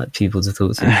like people to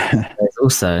talk to. There's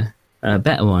also a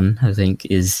better one, I think,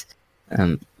 is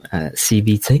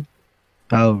CBT.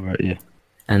 Oh right, yeah.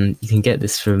 And you can get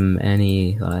this from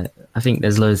any I think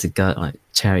there's loads of like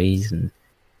charities and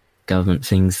government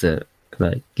things that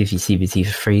like give you CBT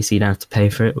for free, so you don't have to pay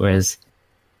for it. Whereas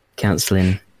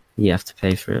counselling, you have to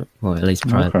pay for it, or at least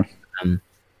private. Okay.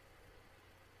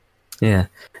 Yeah,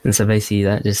 and so basically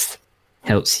that just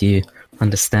helps you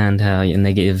understand how your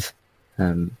negative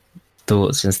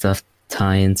thoughts and stuff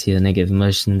tie into your negative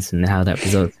emotions and how that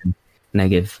results in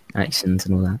negative actions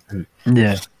and all that. And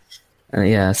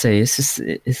I say it's just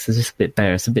a bit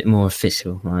better. It's a bit more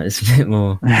official. Right? It's a bit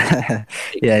more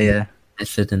yeah.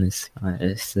 method, and it's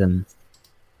and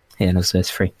also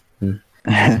it's free.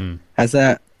 Has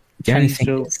that The only changed thing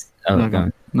your... is, No, go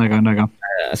on.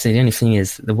 I say the only thing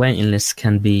is the waiting list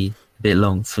can be a bit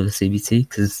long for the CBT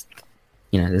because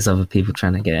there's other people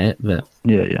trying to get it, but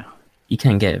Yeah. you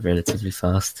can get it relatively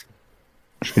fast.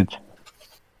 That's good.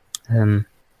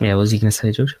 What was you going to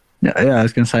say, George? Yeah, I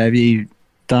was going to say, have you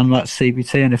done much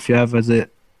CBT, and if you have,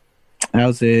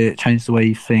 how's it changed the way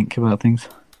you think about things?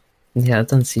 Yeah, I've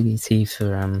done CBT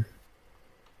for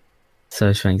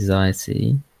social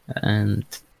anxiety, and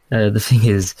the thing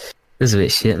is, it was a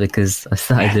bit shit because I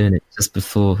started doing it just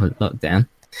before lockdown.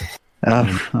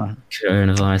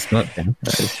 Coronavirus lockdown.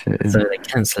 So they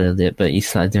cancelled it, but you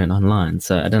started doing it online.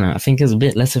 So I don't know. I think it was a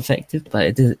bit less effective,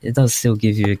 but it does still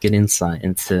give you a good insight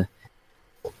into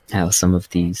how some of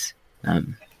these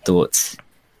thoughts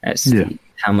actually,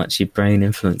 how much your brain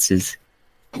influences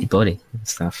your body and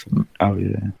stuff. Oh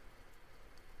yeah.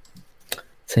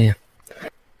 So yeah.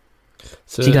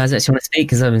 So, do you guys actually want to speak?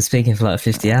 Because I've been speaking for like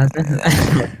 50 hours now.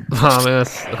 I mean,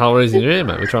 that's the whole reason you're here,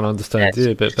 mate. We're trying to understand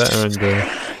you a bit better and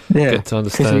get to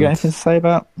understand. Have you got anything to say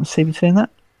about CBT and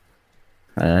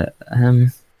that?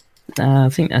 I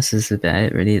think that's just about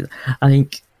it, really. I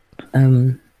think,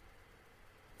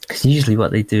 because usually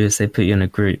what they do is they put you in a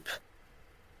group.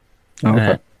 Oh,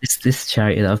 okay. This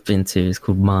charity that I've been to is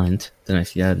called Mind. Don't know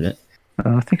if you heard of it.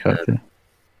 I think I do.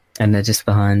 And they're just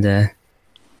behind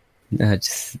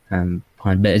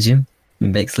behind Better Gym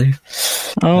in Bexley.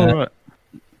 Oh, right.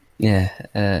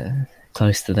 Yeah,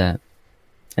 close to that.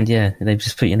 And yeah, they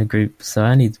just put you in a group. So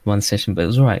I only did one session, but it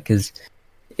was alright because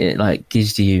it like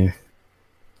gives you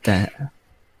that.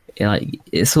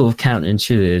 It's sort of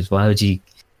counterintuitive. Why would you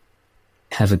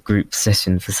have a group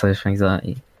session for social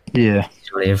anxiety? Yeah.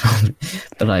 Usually everyone,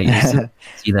 but like you sort of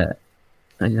see that,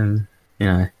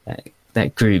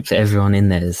 that group, everyone in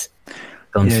there's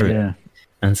gone through it. Yeah.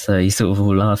 And so you sort of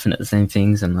all laughing at the same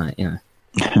things and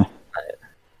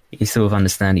you sort of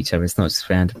understand each other. It's not just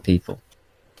random people.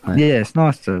 It's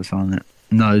nice to have someone that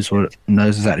knows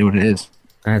exactly what it is.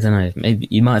 I don't know. Maybe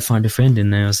you might find a friend in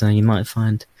there or something. You might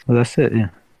find Well, that's it, yeah.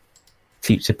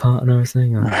 future partner or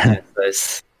something. So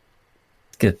it's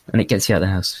good. And it gets you out of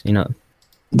the house.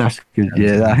 That's good.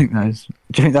 Yeah, I think that's. Do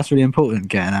you think that's really important?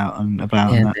 Getting out and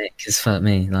about. Yeah, And that? because fuck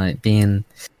me, like being,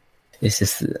 it's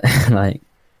just like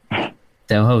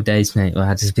there were whole days, mate, where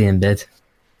I'd just be in bed,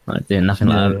 like doing nothing.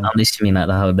 Yeah, Like yeah. I'm literally like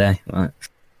the whole day, like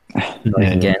not Yeah, even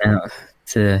yeah. getting out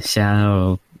to shower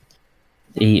or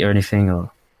eat or anything,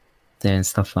 or doing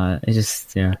stuff like that. It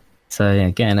just So yeah,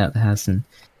 getting out the house and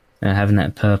having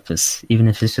that purpose, even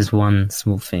if it's just one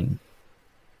small thing,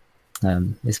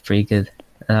 it's pretty good.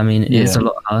 I mean, it's a Yeah.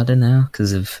 lot harder now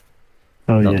because of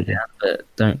Oh yeah, lockdown, yeah. but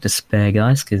don't despair,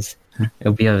 guys, because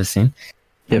it'll be over soon.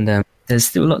 Yep. And there's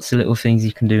still lots of little things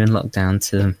you can do in lockdown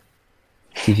to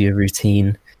give you a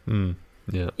routine,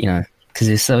 Yeah. because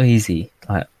it's so easy.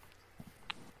 Like,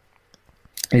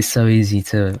 it's so easy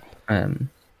to,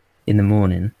 in the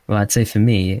morning. Well, I'd say for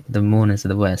me, the mornings are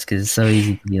the worst because it's so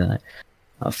easy to be like,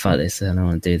 oh, fuck this, I don't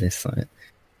want to do this. Like,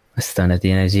 I just don't have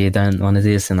the energy, I don't want to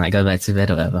do this, and like go back to bed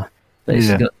or whatever. But if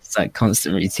Yeah. you've got this like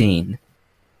constant routine,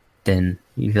 then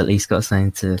you've at least got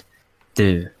something to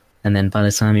do. And then by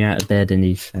the time you're out of bed and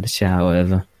you've had a shower or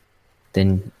whatever,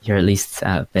 then you're at least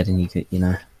out of bed and you're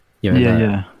Yeah,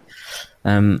 alert.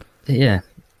 yeah. But yeah,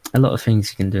 a lot of things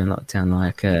you can do in lockdown,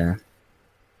 like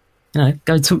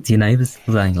go talk to your neighbours.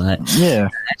 Like Yeah.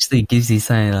 actually gives you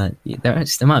saying like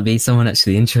there might be someone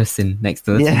actually interesting next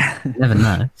door. Yeah. You never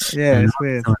know. Yeah, And it's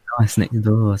weird. someone nice next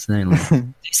door or something. Like,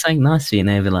 do something nice for your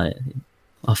neighbour, like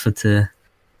offer to,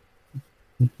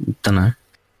 don't know,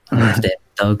 if their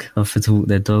dog, offer to walk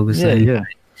their dog or Yeah, something. yeah.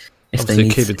 If they Obviously,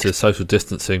 need keeping to social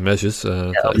distancing measures.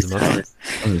 yeah, That is a must.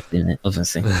 obviously, mate,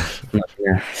 obviously. Not,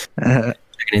 looking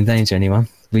in endanger anyone.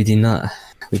 We do not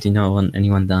want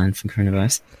anyone dying from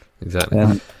coronavirus.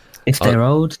 Exactly. If they're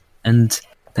old and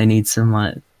they need some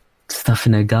like stuff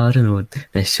in their garden or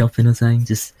they're shopping or something,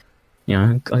 just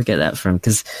I get that from,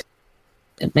 because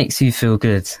it makes you feel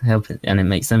good, and it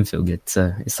makes them feel good.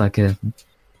 So it's like a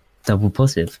double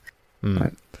positive.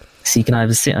 Like, so you can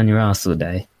either sit on your ass all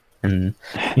day and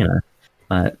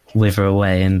like wither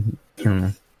away and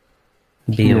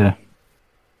be all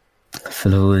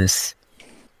full of all this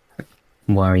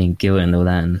worry and guilt and all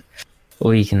that,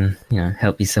 or you can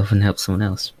help yourself and help someone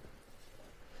else.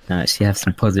 Actually have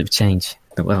some positive change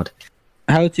in the world.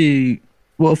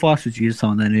 What advice would you give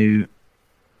someone then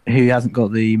who hasn't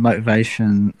got the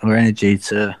motivation or energy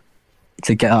to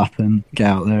get up and get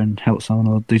out there and help someone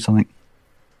or do something?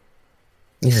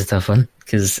 This is a tough one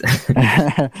because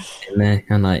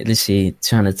I'm like literally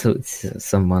trying to talk to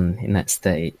someone in that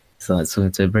state. So like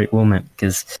talking to a brick wall, mate,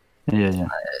 because Yeah.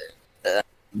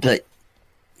 but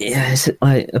yeah, it's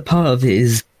like a part of it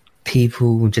is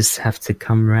people just have to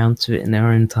come around to it in their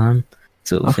own time,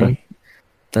 sort of thing.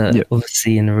 But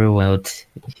obviously, in the real world,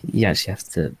 you actually have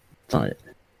to like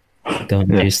go and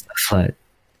do stuff like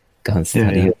go and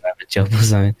study or have a job or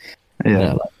something.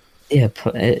 Yeah.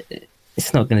 But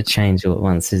it's not going to change all at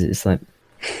once, is it? It's like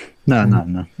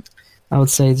No. I would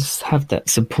say just have that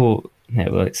support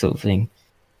network sort of thing,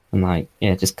 and like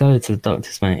just go to the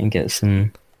doctors, mate, and get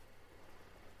some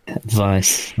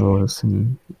advice or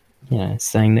some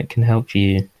saying that can help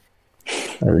you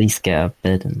at least get out of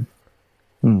bed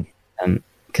and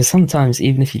because sometimes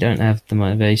even if you don't have the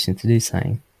motivation to do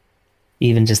something,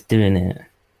 even just doing it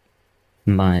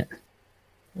might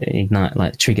ignite,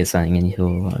 like trigger something in you,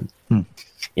 or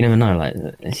you never know, like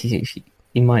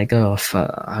you might go off,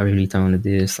 I really don't want to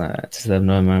do this, like I just have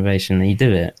no motivation, and you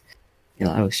do it, you're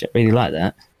like, oh shit, I really like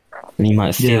that, and you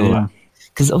might feel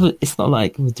because it's not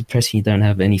like with depression you don't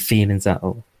have any feelings at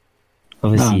all.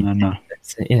 Obviously, No.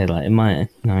 Like it might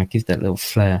give that little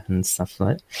flair and stuff,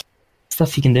 like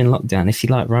stuff you can do in lockdown. If you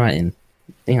like writing,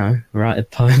 write a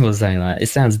poem or something. Like it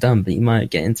sounds dumb, but you might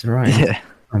get into writing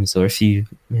poems. Or if you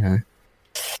if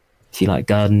you like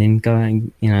gardening, go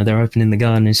and they're opening the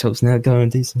gardening shops now. Go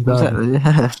and do some gardening,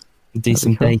 do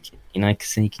some baking,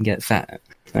 because then you can get fat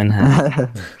and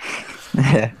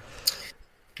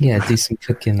do some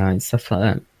cooking, like stuff like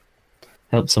that.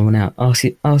 Help someone out. Ask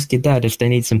your dad if they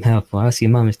need some help, or ask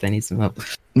your mum if they need some help.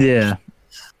 Yeah.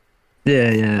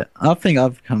 I think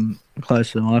I've become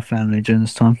closer to my family during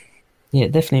this time. Yeah,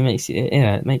 it definitely makes you.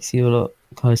 Yeah, it makes you a lot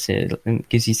closer. It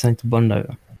gives you something to bond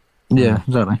over. Yeah,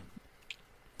 exactly.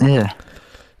 Yeah.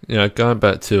 Going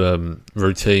back to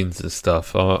routines and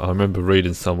stuff, I remember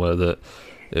reading somewhere that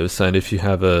it was saying if you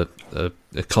have a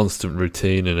constant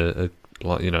routine and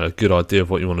a good idea of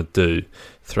what you want to do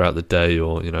throughout the day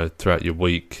or throughout your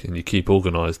week, and you keep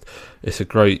organised, it's a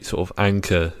great sort of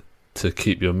anchor to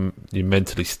keep you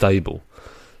mentally stable.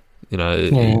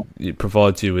 It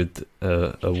provides you with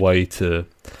a way to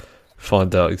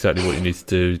find out exactly what you need to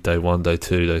do day 1, day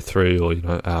 2, day 3, or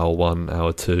hour 1,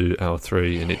 hour 2, hour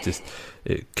 3, and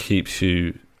it keeps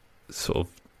you sort of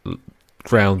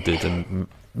grounded and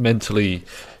mentally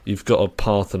you've got a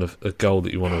path and a goal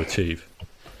that you want to achieve.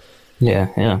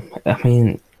 Yeah. I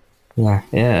mean, yeah,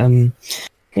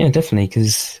 definitely.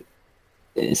 Because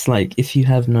it's like if you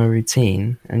have no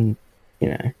routine and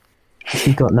if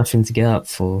you've got nothing to get up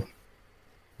for,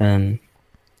 so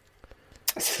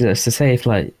say if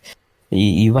like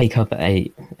you wake up at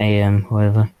 8 a.m.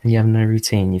 whatever, and you have no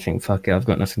routine, you think, fuck it, I've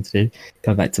got nothing to do,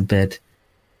 go back to bed,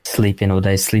 sleep in all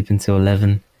day, sleep until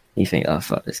 11. You think, oh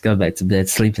fuck, let's go back to bed,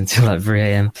 sleep until like 3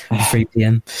 a.m., 3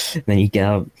 p.m. Then you get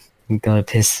up, and go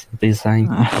piss, do something,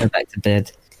 go back to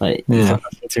bed. Like, you've got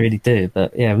nothing to really do.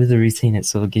 But yeah, with the routine, it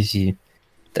sort of gives you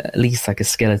at least like a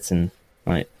skeleton,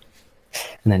 right?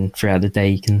 And then throughout the day,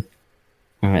 you can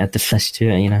add the flesh to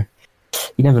it.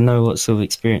 You never know what sort of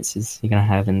experiences you're gonna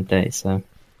have in the day, so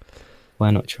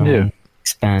why not try and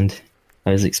expand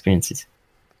those experiences?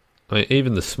 I mean,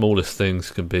 even the smallest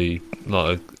things can be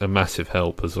like a massive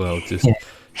help as well. Just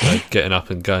getting up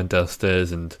and going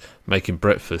downstairs and making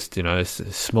breakfast.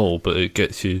 It's small, but it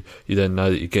gets you. You then know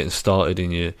that you're getting started,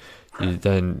 and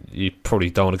you probably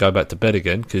don't want to go back to bed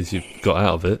again because you've got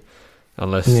out of it,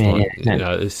 unless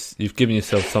you've given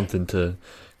yourself something to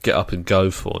get up and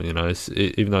go for. Even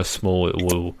though it's small, it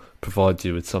will provide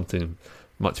you with something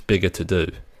much bigger to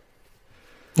do.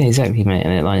 Yeah, exactly, mate.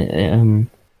 And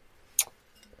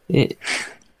it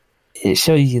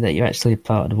shows you that you're actually a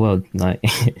part of the world. Like,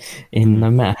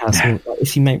 no matter how small,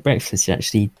 if you make breakfast, you're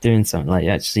actually doing something. Like,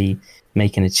 you're actually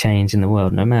making a change in the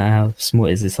world. No matter how small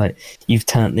it is, it's like you've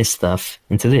turned this stuff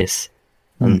into this,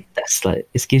 and that's like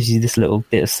it gives you this little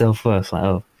bit of self-worth. Like,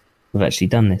 oh, we've actually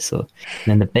done this. And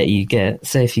then the better you get,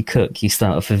 say if you cook, you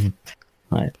start off with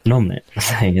like an omelette,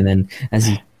 and then as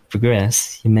you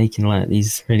progress, you're making like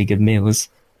these really good meals,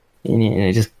 and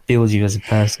it just builds you as a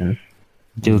person.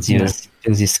 Builds your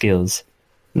skills,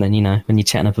 and then when you're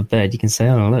chatting up a bed, you can say,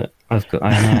 "Oh, look, I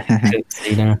know how to cook," so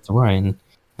you don't have to worry.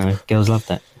 And girls love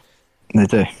that. They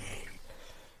do.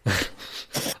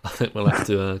 I think we'll have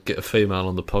to get a female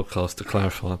on the podcast to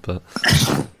clarify, but.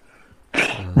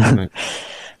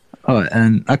 All right,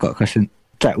 and I got a question,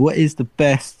 Jack. What is the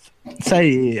best?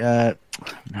 Say,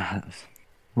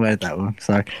 where'd that one?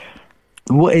 Sorry.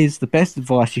 What is the best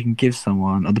advice you can give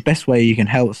someone, or the best way you can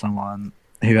help someone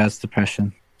who has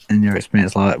depression in your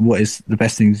experience? Like, what is the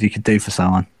best things you could do for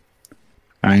someone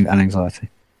and anxiety?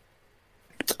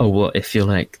 Oh, what if you're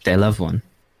like their loved one?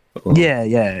 Or... Yeah,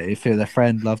 if you're their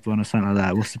friend, loved one, or something like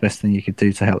that, what's the best thing you could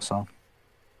do to help someone?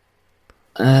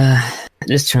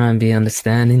 Just try and be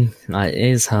understanding. Like, it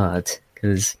is hard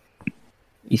because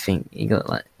you think you got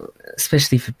like,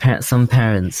 especially for some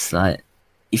parents, like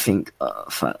you think, oh,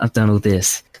 fuck, I've done all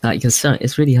this. Like, cause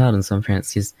it's really hard on some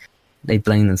parents because they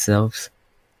blame themselves.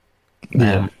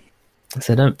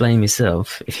 So don't blame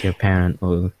yourself if you're a parent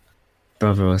or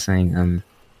brother or saying,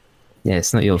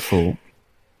 it's not your fault.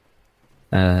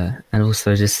 And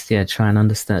also just, try and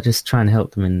understand, just try and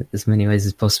help them in as many ways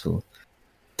as possible.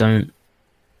 Don't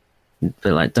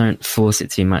force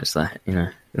it too much, like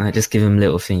just give them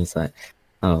little things like,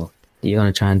 oh, you're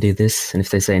going to try and do this. And if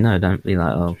they say no, don't be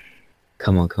like, oh,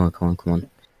 come on.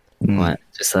 Like,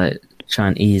 just like try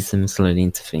and ease them slowly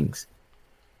into things.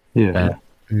 Yeah.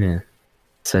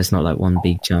 So it's not like one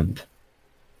big jump.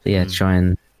 But try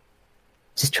and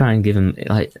give them,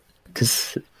 like,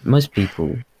 because most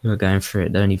people who are going through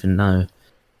it don't even know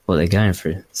what they're going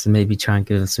through. So maybe try and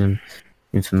give them some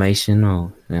information,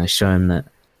 or show them that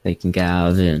they can get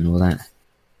out of it and all that.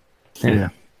 Yeah.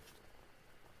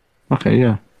 Okay,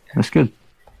 yeah. That's good.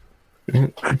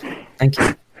 Thank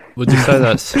you. Would you say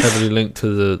that's heavily linked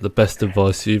to the best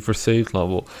advice you've received? Like,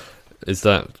 what is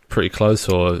that pretty close,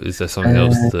 or is there something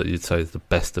else that you'd say is the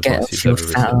best advice you've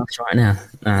ever received? Right now.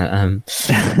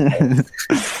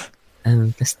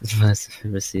 Best advice I've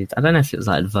ever received. I don't know if it was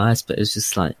like advice, but it was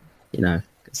just like,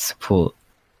 support,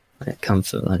 like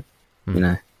comfort, like,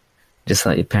 just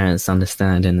like your parents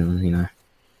understanding,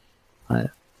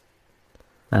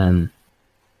 and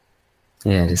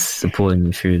just supporting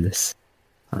you through this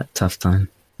tough time.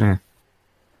 Yeah.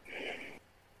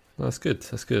 That's good.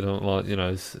 Like,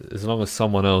 as long as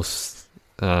someone else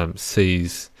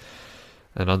sees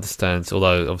and understands,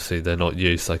 although obviously they're not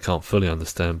you, so they can't fully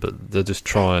understand, but they'll just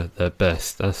try their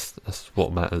best. That's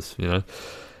what matters,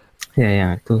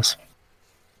 Yeah, of course.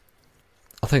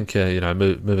 I think,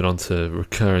 moving on to a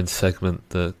recurring segment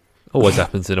that always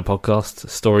happens in a podcast,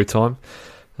 story time.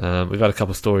 We've had a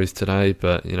couple of stories today,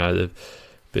 but, they've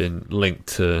been linked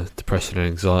to depression and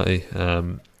anxiety.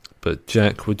 But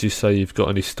Jack, would you say you've got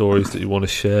any stories that you want to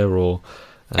share, or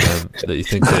that you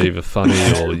think are either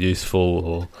funny or useful,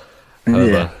 or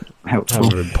however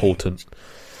important?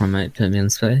 I might put me on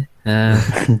spot.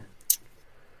 Any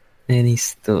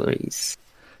stories?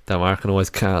 Don't worry, I can always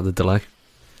cut out the delay.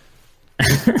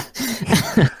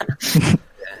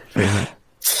 Pretty much.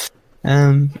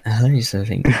 Let me just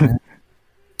think.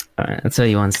 Alright, I'll tell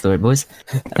you one story, boys.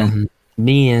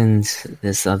 Me and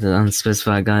this other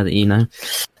unspecified guy that you know,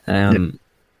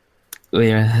 we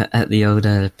were at the old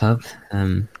pub.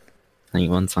 I think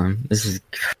one time. This is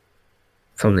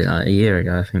probably like a year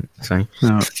ago, I think. So,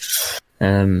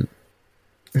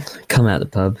 come out the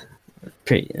pub,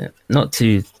 pretty not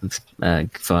too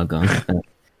far gone, but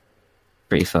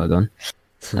pretty far gone.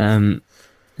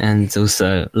 And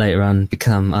also later on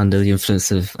become under the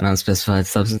influence of an unspecified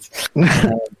substance.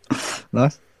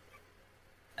 Nice.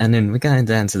 And then we're going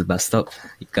down to the bus stop.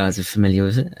 You guys are familiar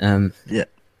with it. Yeah.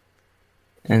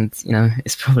 And, you know,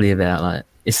 it's probably about like,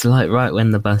 it's like right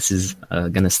when the buses are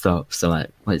going to stop. So like,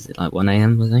 what is it, like 1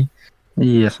 a.m. was it?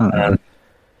 Yeah, something like that.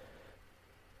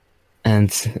 And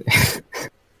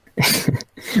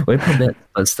we're probably at the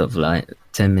bus stop for like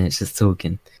 10 minutes just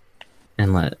talking.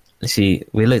 And like, we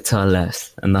looked to our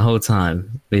left, and the whole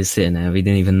time we were sitting there, we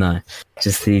didn't even know.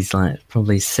 Just these like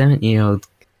probably 70-year-old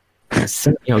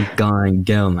guy and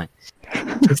girl, mate,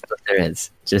 just off their heads,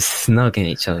 just snogging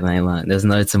each other, mate. Like there's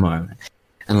no tomorrow, mate.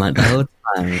 And like the whole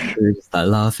time we were just like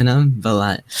laughing at them, but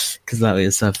like, because like we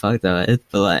were so fucked up,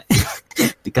 but like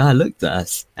the guy looked at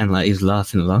us and like he was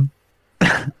laughing along,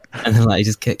 and then like he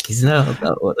just kept kissing her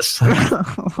about what the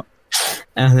fuck.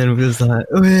 And then we was like,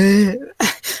 wait.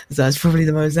 So that's probably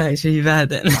the most action you've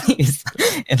had. And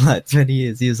in like 20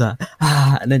 years, he was like,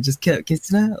 and then just kept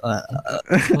kissing her. What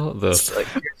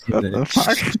the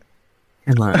fuck?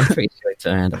 And like, I'm pretty sure he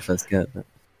turned around at first go. But...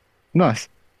 Nice.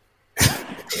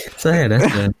 So yeah,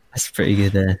 that's pretty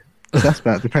good. That's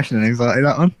about depression and anxiety,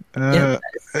 that one.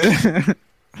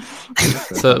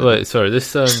 So wait, sorry.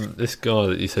 This guy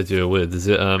that you said you were with, is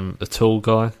it a tall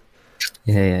guy?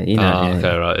 Yeah, you know.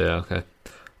 Okay, right, yeah, okay.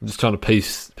 I'm just trying to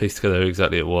piece together who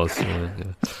exactly it was.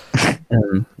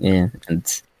 Yeah,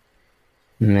 and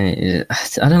mate,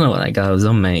 I don't know what that guy was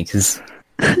on, mate, because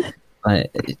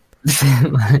like,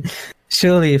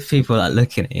 surely if people are like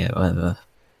looking at you or whatever,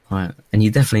 right, and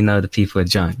you definitely know the people are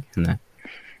drunk, you know,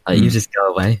 like you just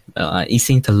go away. But, like, he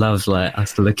seemed to love like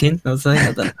us looking. I was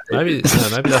like, maybe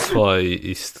that's why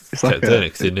he kept doing it,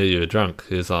 because he knew you were drunk.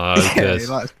 He was like, oh, yeah, he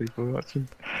likes people watching.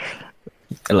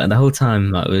 Like the whole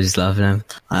time, like we were just laughing at him.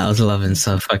 I was laughing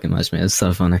so fucking much, mate. It was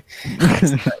so funny.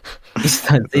 You just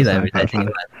don't see that every day.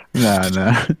 No.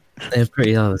 They're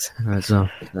pretty old as well.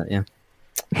 But, yeah,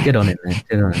 good on it, man.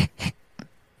 Good on it.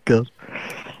 Good.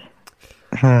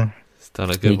 It's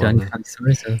done a good one.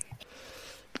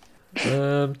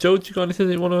 George, you got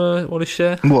anything you want to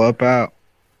share? What about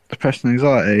depression and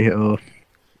anxiety, or?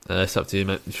 It's up to you,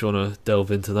 mate. If you want to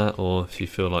delve into that, or if you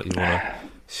feel like you want to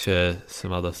share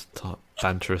some other type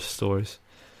banterous stories.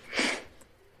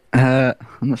 I'm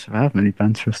not sure if I have many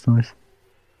banterous stories.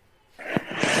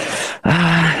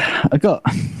 I got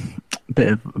a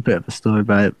bit of a story,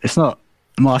 but it's not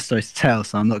my story to tell,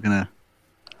 so I'm not going to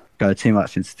go too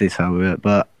much into detail with it.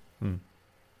 But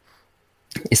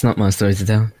it's not my story to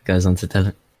tell. Goes on to tell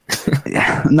it.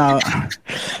 Yeah, no,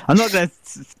 I'm not going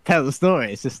to tell the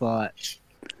story. It's just like,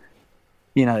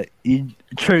 you know, you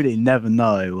truly never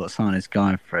know what someone is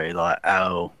going through, like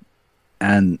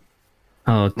and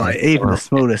okay. Like even the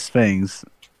smallest things,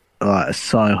 like, are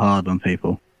so hard on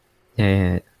people.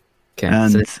 Yeah. Okay,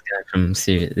 and so this is going from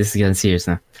serious. This is getting serious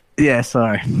now. Yeah,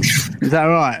 sorry. Is that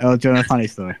right? Or do you want a funny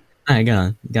story? Alright, go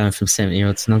on. Going from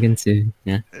 70-year-old snogging to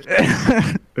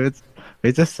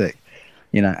it's just sick,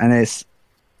 you know. And it's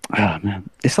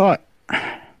it's like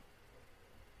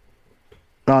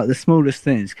the smallest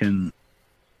things can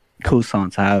cause someone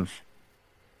to have,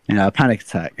 you know, a panic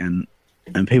attack, and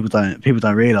people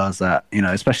don't realize that, you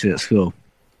know, especially at school.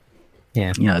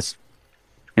 Yeah, you know, it's,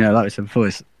 you know, like we said before,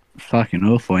 it's fucking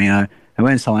awful, you know. And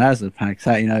when someone has a panic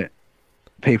attack, you know,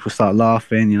 people start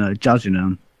laughing, you know, judging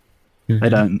them.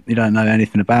 Mm-hmm. You don't know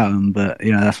anything about them, but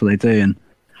you know, that's what they do, and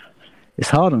it's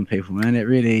hard on people, man. It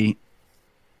really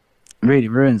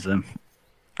ruins them,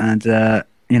 and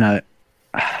you know,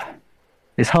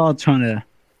 it's hard trying to.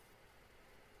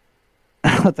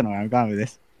 I don't know where I'm going with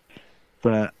this,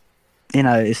 but you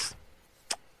know, it's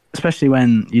especially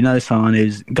when you know someone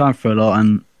who's going through a lot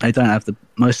and they don't have the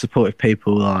most supportive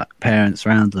people, like parents,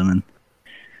 around them,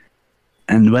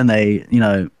 and when they, you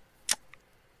know,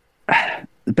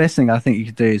 the best thing I think you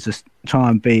could do is just try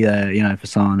and be there, you know, for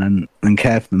someone and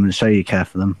care for them and show you care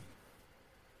for them,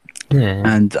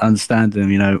 and understand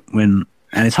them, you know, and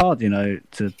it's hard, you know,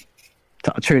 to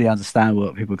truly understand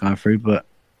what people are going through, but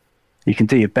you can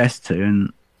do your best to,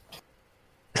 and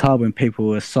it's hard when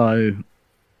people are so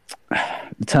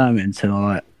determined to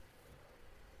like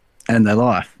end their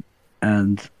life,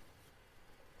 and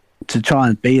to try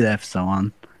and be there for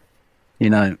someone, you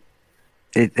know,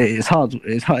 it's hard.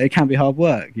 It's hard. It can be hard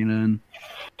work, you know. And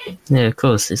Yeah, of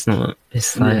course. It's not.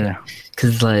 It's like yeah,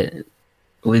 because like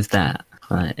with that,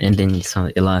 like ending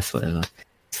your life, whatever.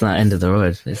 It's like end of the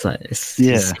road. It's like it's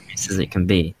as serious as it can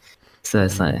be. So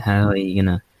it's like, how are you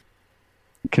gonna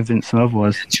convince them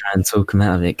otherwise? try and talk them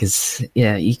out of it? Because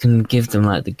yeah, you can give them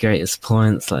like the greatest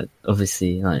points, like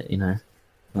obviously, like you know,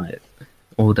 like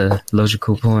all the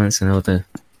logical points and all the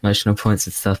emotional points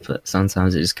and stuff. But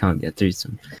sometimes it just can't get through to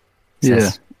them. So Yeah. you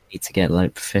need to get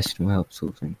like professional help,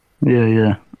 sort of thing.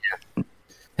 Yeah.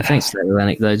 Thanks for that little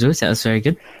anecdote, George. That was very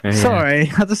good. Very,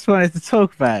 Sorry, I just wanted to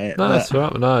talk about it. No, but- that's all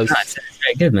right. No, it's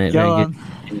very good, mate. Go Very on.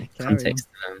 good in Carry context.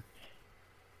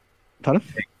 Pardon?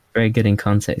 Very good in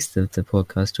context of the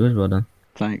podcast, George. Well done.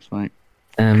 Thanks, mate.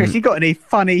 Chris, you got any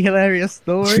funny, hilarious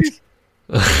stories?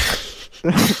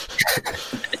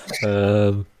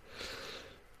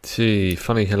 Gee,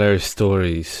 funny, hilarious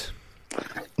stories.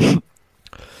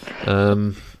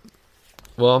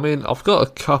 Well, I mean, I've got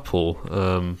a couple,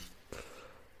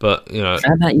 but you know,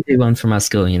 How about you do one from our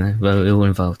school? You know, where we're all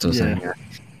involved or Yeah. something.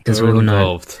 Because we're we all all know,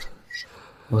 involved.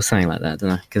 or something like that. I don't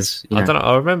know. Because I don't know.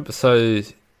 I remember. So,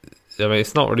 I mean,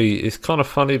 it's not really. It's kind of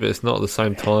funny, but it's not at the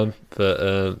same time.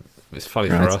 But it's funny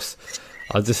for Right. us.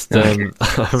 I just I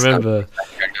remember.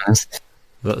 That's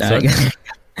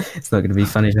it's not going to be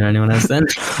funny for anyone else then.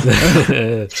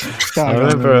 I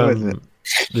remember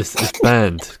this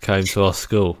band came to our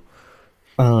school.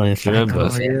 Oh, yeah, Do you remember?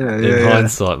 fuck off, yeah. In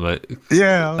hindsight, mate,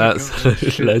 Yeah,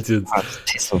 that's legend. Oh,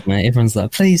 piss off, mate. Everyone's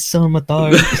like, please sell my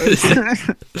dog. And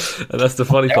that's the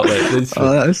funny part.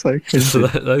 that is so So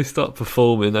crazy. they start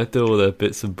performing. They do all their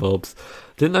bits and bobs.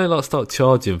 Didn't they like start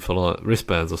charging for like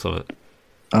wristbands or something?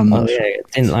 I'm Oh not yeah,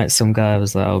 didn't like some guy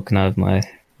was like, "Oh, can I have my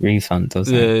refund?" Or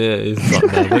something. Yeah. It's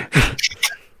like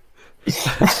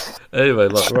magic. Anyway,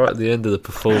 like right at the end of the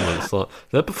performance, like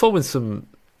they're performing some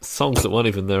songs that weren't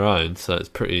even their own, so it's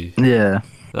pretty. Yeah.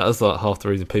 That was like half the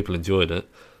reason people enjoyed it.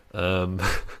 But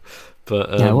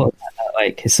Yeah, what about that?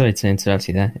 Like, sorry to interrupt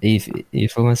you there.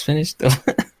 You've almost finished.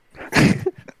 Thanks,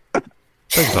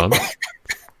 man.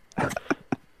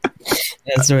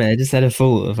 Yeah, sorry, I just had a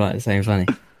thought of like saying funny.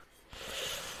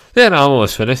 Yeah, no, I'm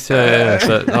almost finished. Yeah.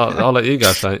 So I'll let you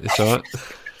go, mate. It's all right.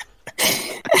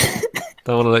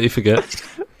 Don't want to let you forget.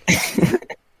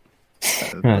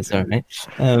 Right, sorry, mate.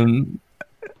 I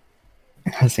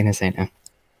was gonna say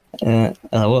now.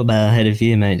 What about ahead of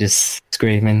you, mate? Just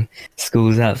screaming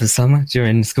 "School's out for summer"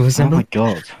 during school Oh assembly. my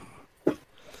god.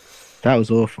 That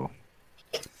was awful.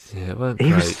 Yeah, it weren't He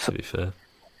great, was to be fair.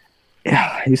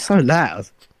 Yeah, he was so loud.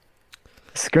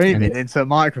 Screaming into a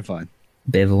microphone.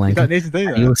 Bit of a You don't wanker. need to do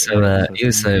that. He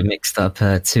also mixed up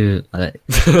two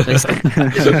there's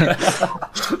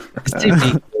two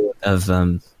people of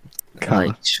like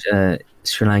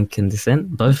Sri Lankan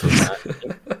descent, both of them,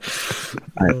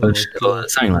 or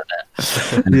something like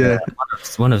that. And, Yeah.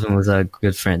 one of them was a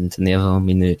good friend, and the other one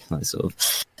we knew, like sort of,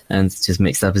 and just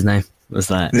mixed up his name. It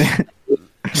was like, That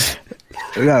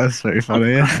was pretty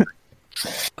funny, yeah.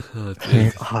 Oh,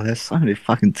 dear. Oh, there's so many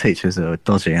fucking teachers that are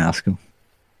dodgy in our school.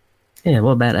 yeah.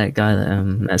 What about that guy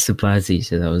that supply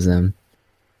teacher that was I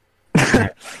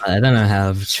don't know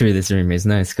how true this rumor is.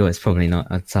 No, in school it's probably not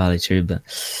entirely true, but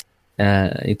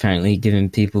apparently giving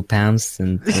people pounds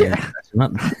and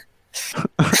up.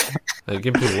 Hey,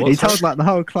 give people He what? told like the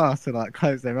whole class to like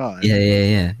close their eyes.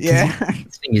 Yeah. Yeah. The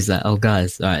thing is that, oh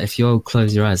guys, all right, if you all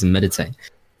close your eyes and meditate.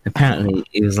 Apparently,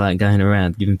 he was like going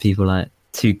around giving people like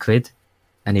 £2,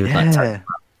 and he would like Yeah.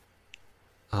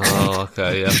 Oh,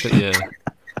 okay. Yeah, I think, yeah.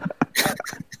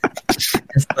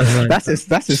 That's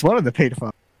just one of the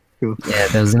paedophiles. Yeah,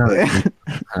 there was another.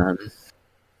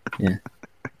 Yeah,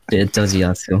 bit of dodgy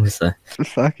article. So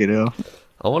Fucking hell.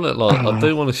 I want to I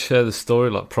do want to share the story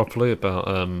like properly about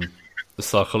the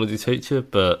psychology teacher,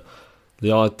 but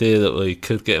the idea that we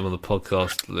could get him on the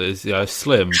podcast is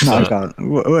slim. No, I but- can't.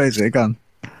 What is it? Go on.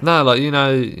 No, like you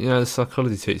know, the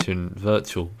psychology teacher in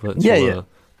virtual Yeah.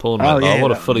 porn. Oh, I yeah,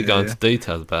 want to that fully one, go yeah, into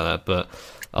details about that, but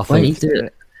I why don't you think do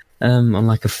it on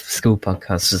like a school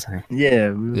podcast or something?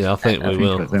 Yeah. I think we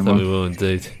will. I then think we will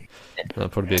indeed. That'll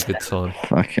probably be a good time.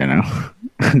 Fucking hell.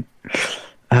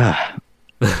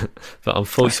 But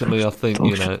unfortunately, I think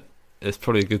it's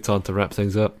probably a good time to wrap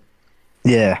things up.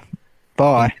 Yeah.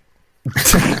 Bye. I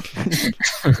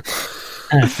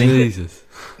think Jesus.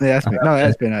 Yeah, it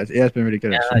has been really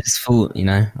good. yeah, Actually. I just thought,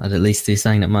 I'd at least do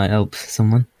something that might help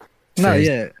someone. No, So,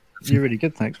 yeah, you're really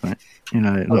good. Thanks, mate. A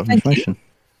lot of thank you. information.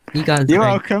 You guys You're are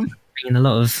welcome. bringing a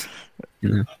lot of,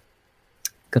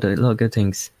 got a lot of good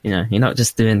things. You know, you're not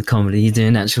just doing comedy; you're doing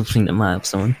an actual thing that might help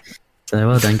someone. So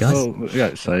well done, guys. Oh,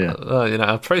 yeah, so yeah.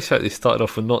 I appreciate you started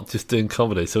off with not just doing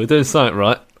comedy, so we're doing something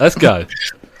right. Let's go.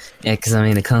 Yeah, because I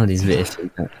mean, the comedy's a bit iffy.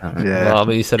 But, Yeah. Well, I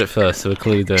mean, you said it first, so we're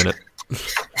clearly doing it.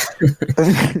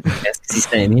 That's because you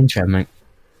say it in the intro, mate.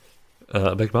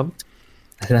 Big Mum?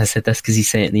 I said that's because you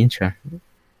say it in the intro.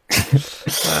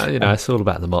 It's all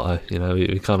about the motto.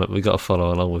 We got to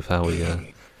follow along with how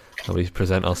we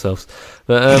present ourselves.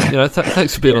 But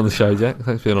thanks for being on the show, Jack.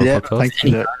 Thanks for being on the podcast. Thank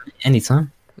you.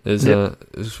 Anytime. It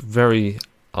was very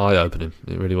eye-opening.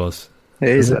 It really was. It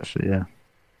is actually, yeah.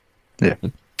 Yeah.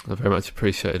 I very much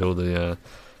appreciated all the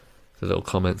little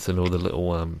comments and all the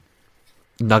little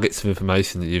nuggets of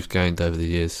information that you've gained over the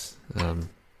years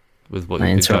with what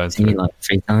you've been going through. Interrupting you like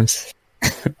 3 times.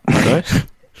 Sorry?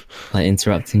 Like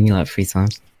interrupting you like 3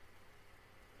 times.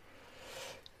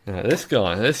 Yeah, this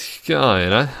guy,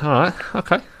 All right,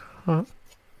 okay, all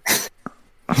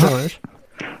right.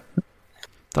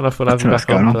 Don't know if we'll have him back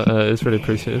on, but it's really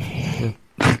appreciative.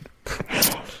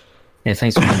 Yeah,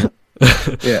 thanks for having me.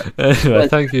 Yeah. Anyway,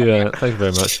 thank you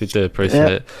very much. We do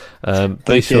appreciate it.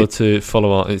 Be sure to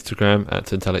follow our Instagram at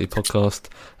Tentality Podcast,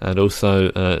 and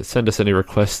also send us any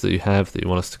requests that you have that you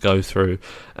want us to go through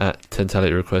at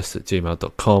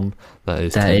tentalityrequests@gmail.com. That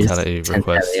is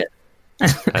tentalityrequests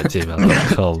at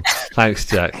gmail.com. Thanks,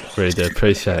 Jack. Really do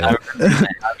appreciate it. I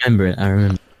remember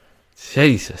it.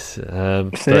 Jesus. See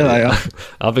you later.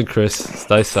 I've been Chris.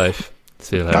 Stay safe.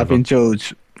 See you later. I've been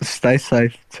George. Stay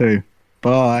safe too.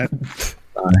 Bye.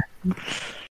 Bye.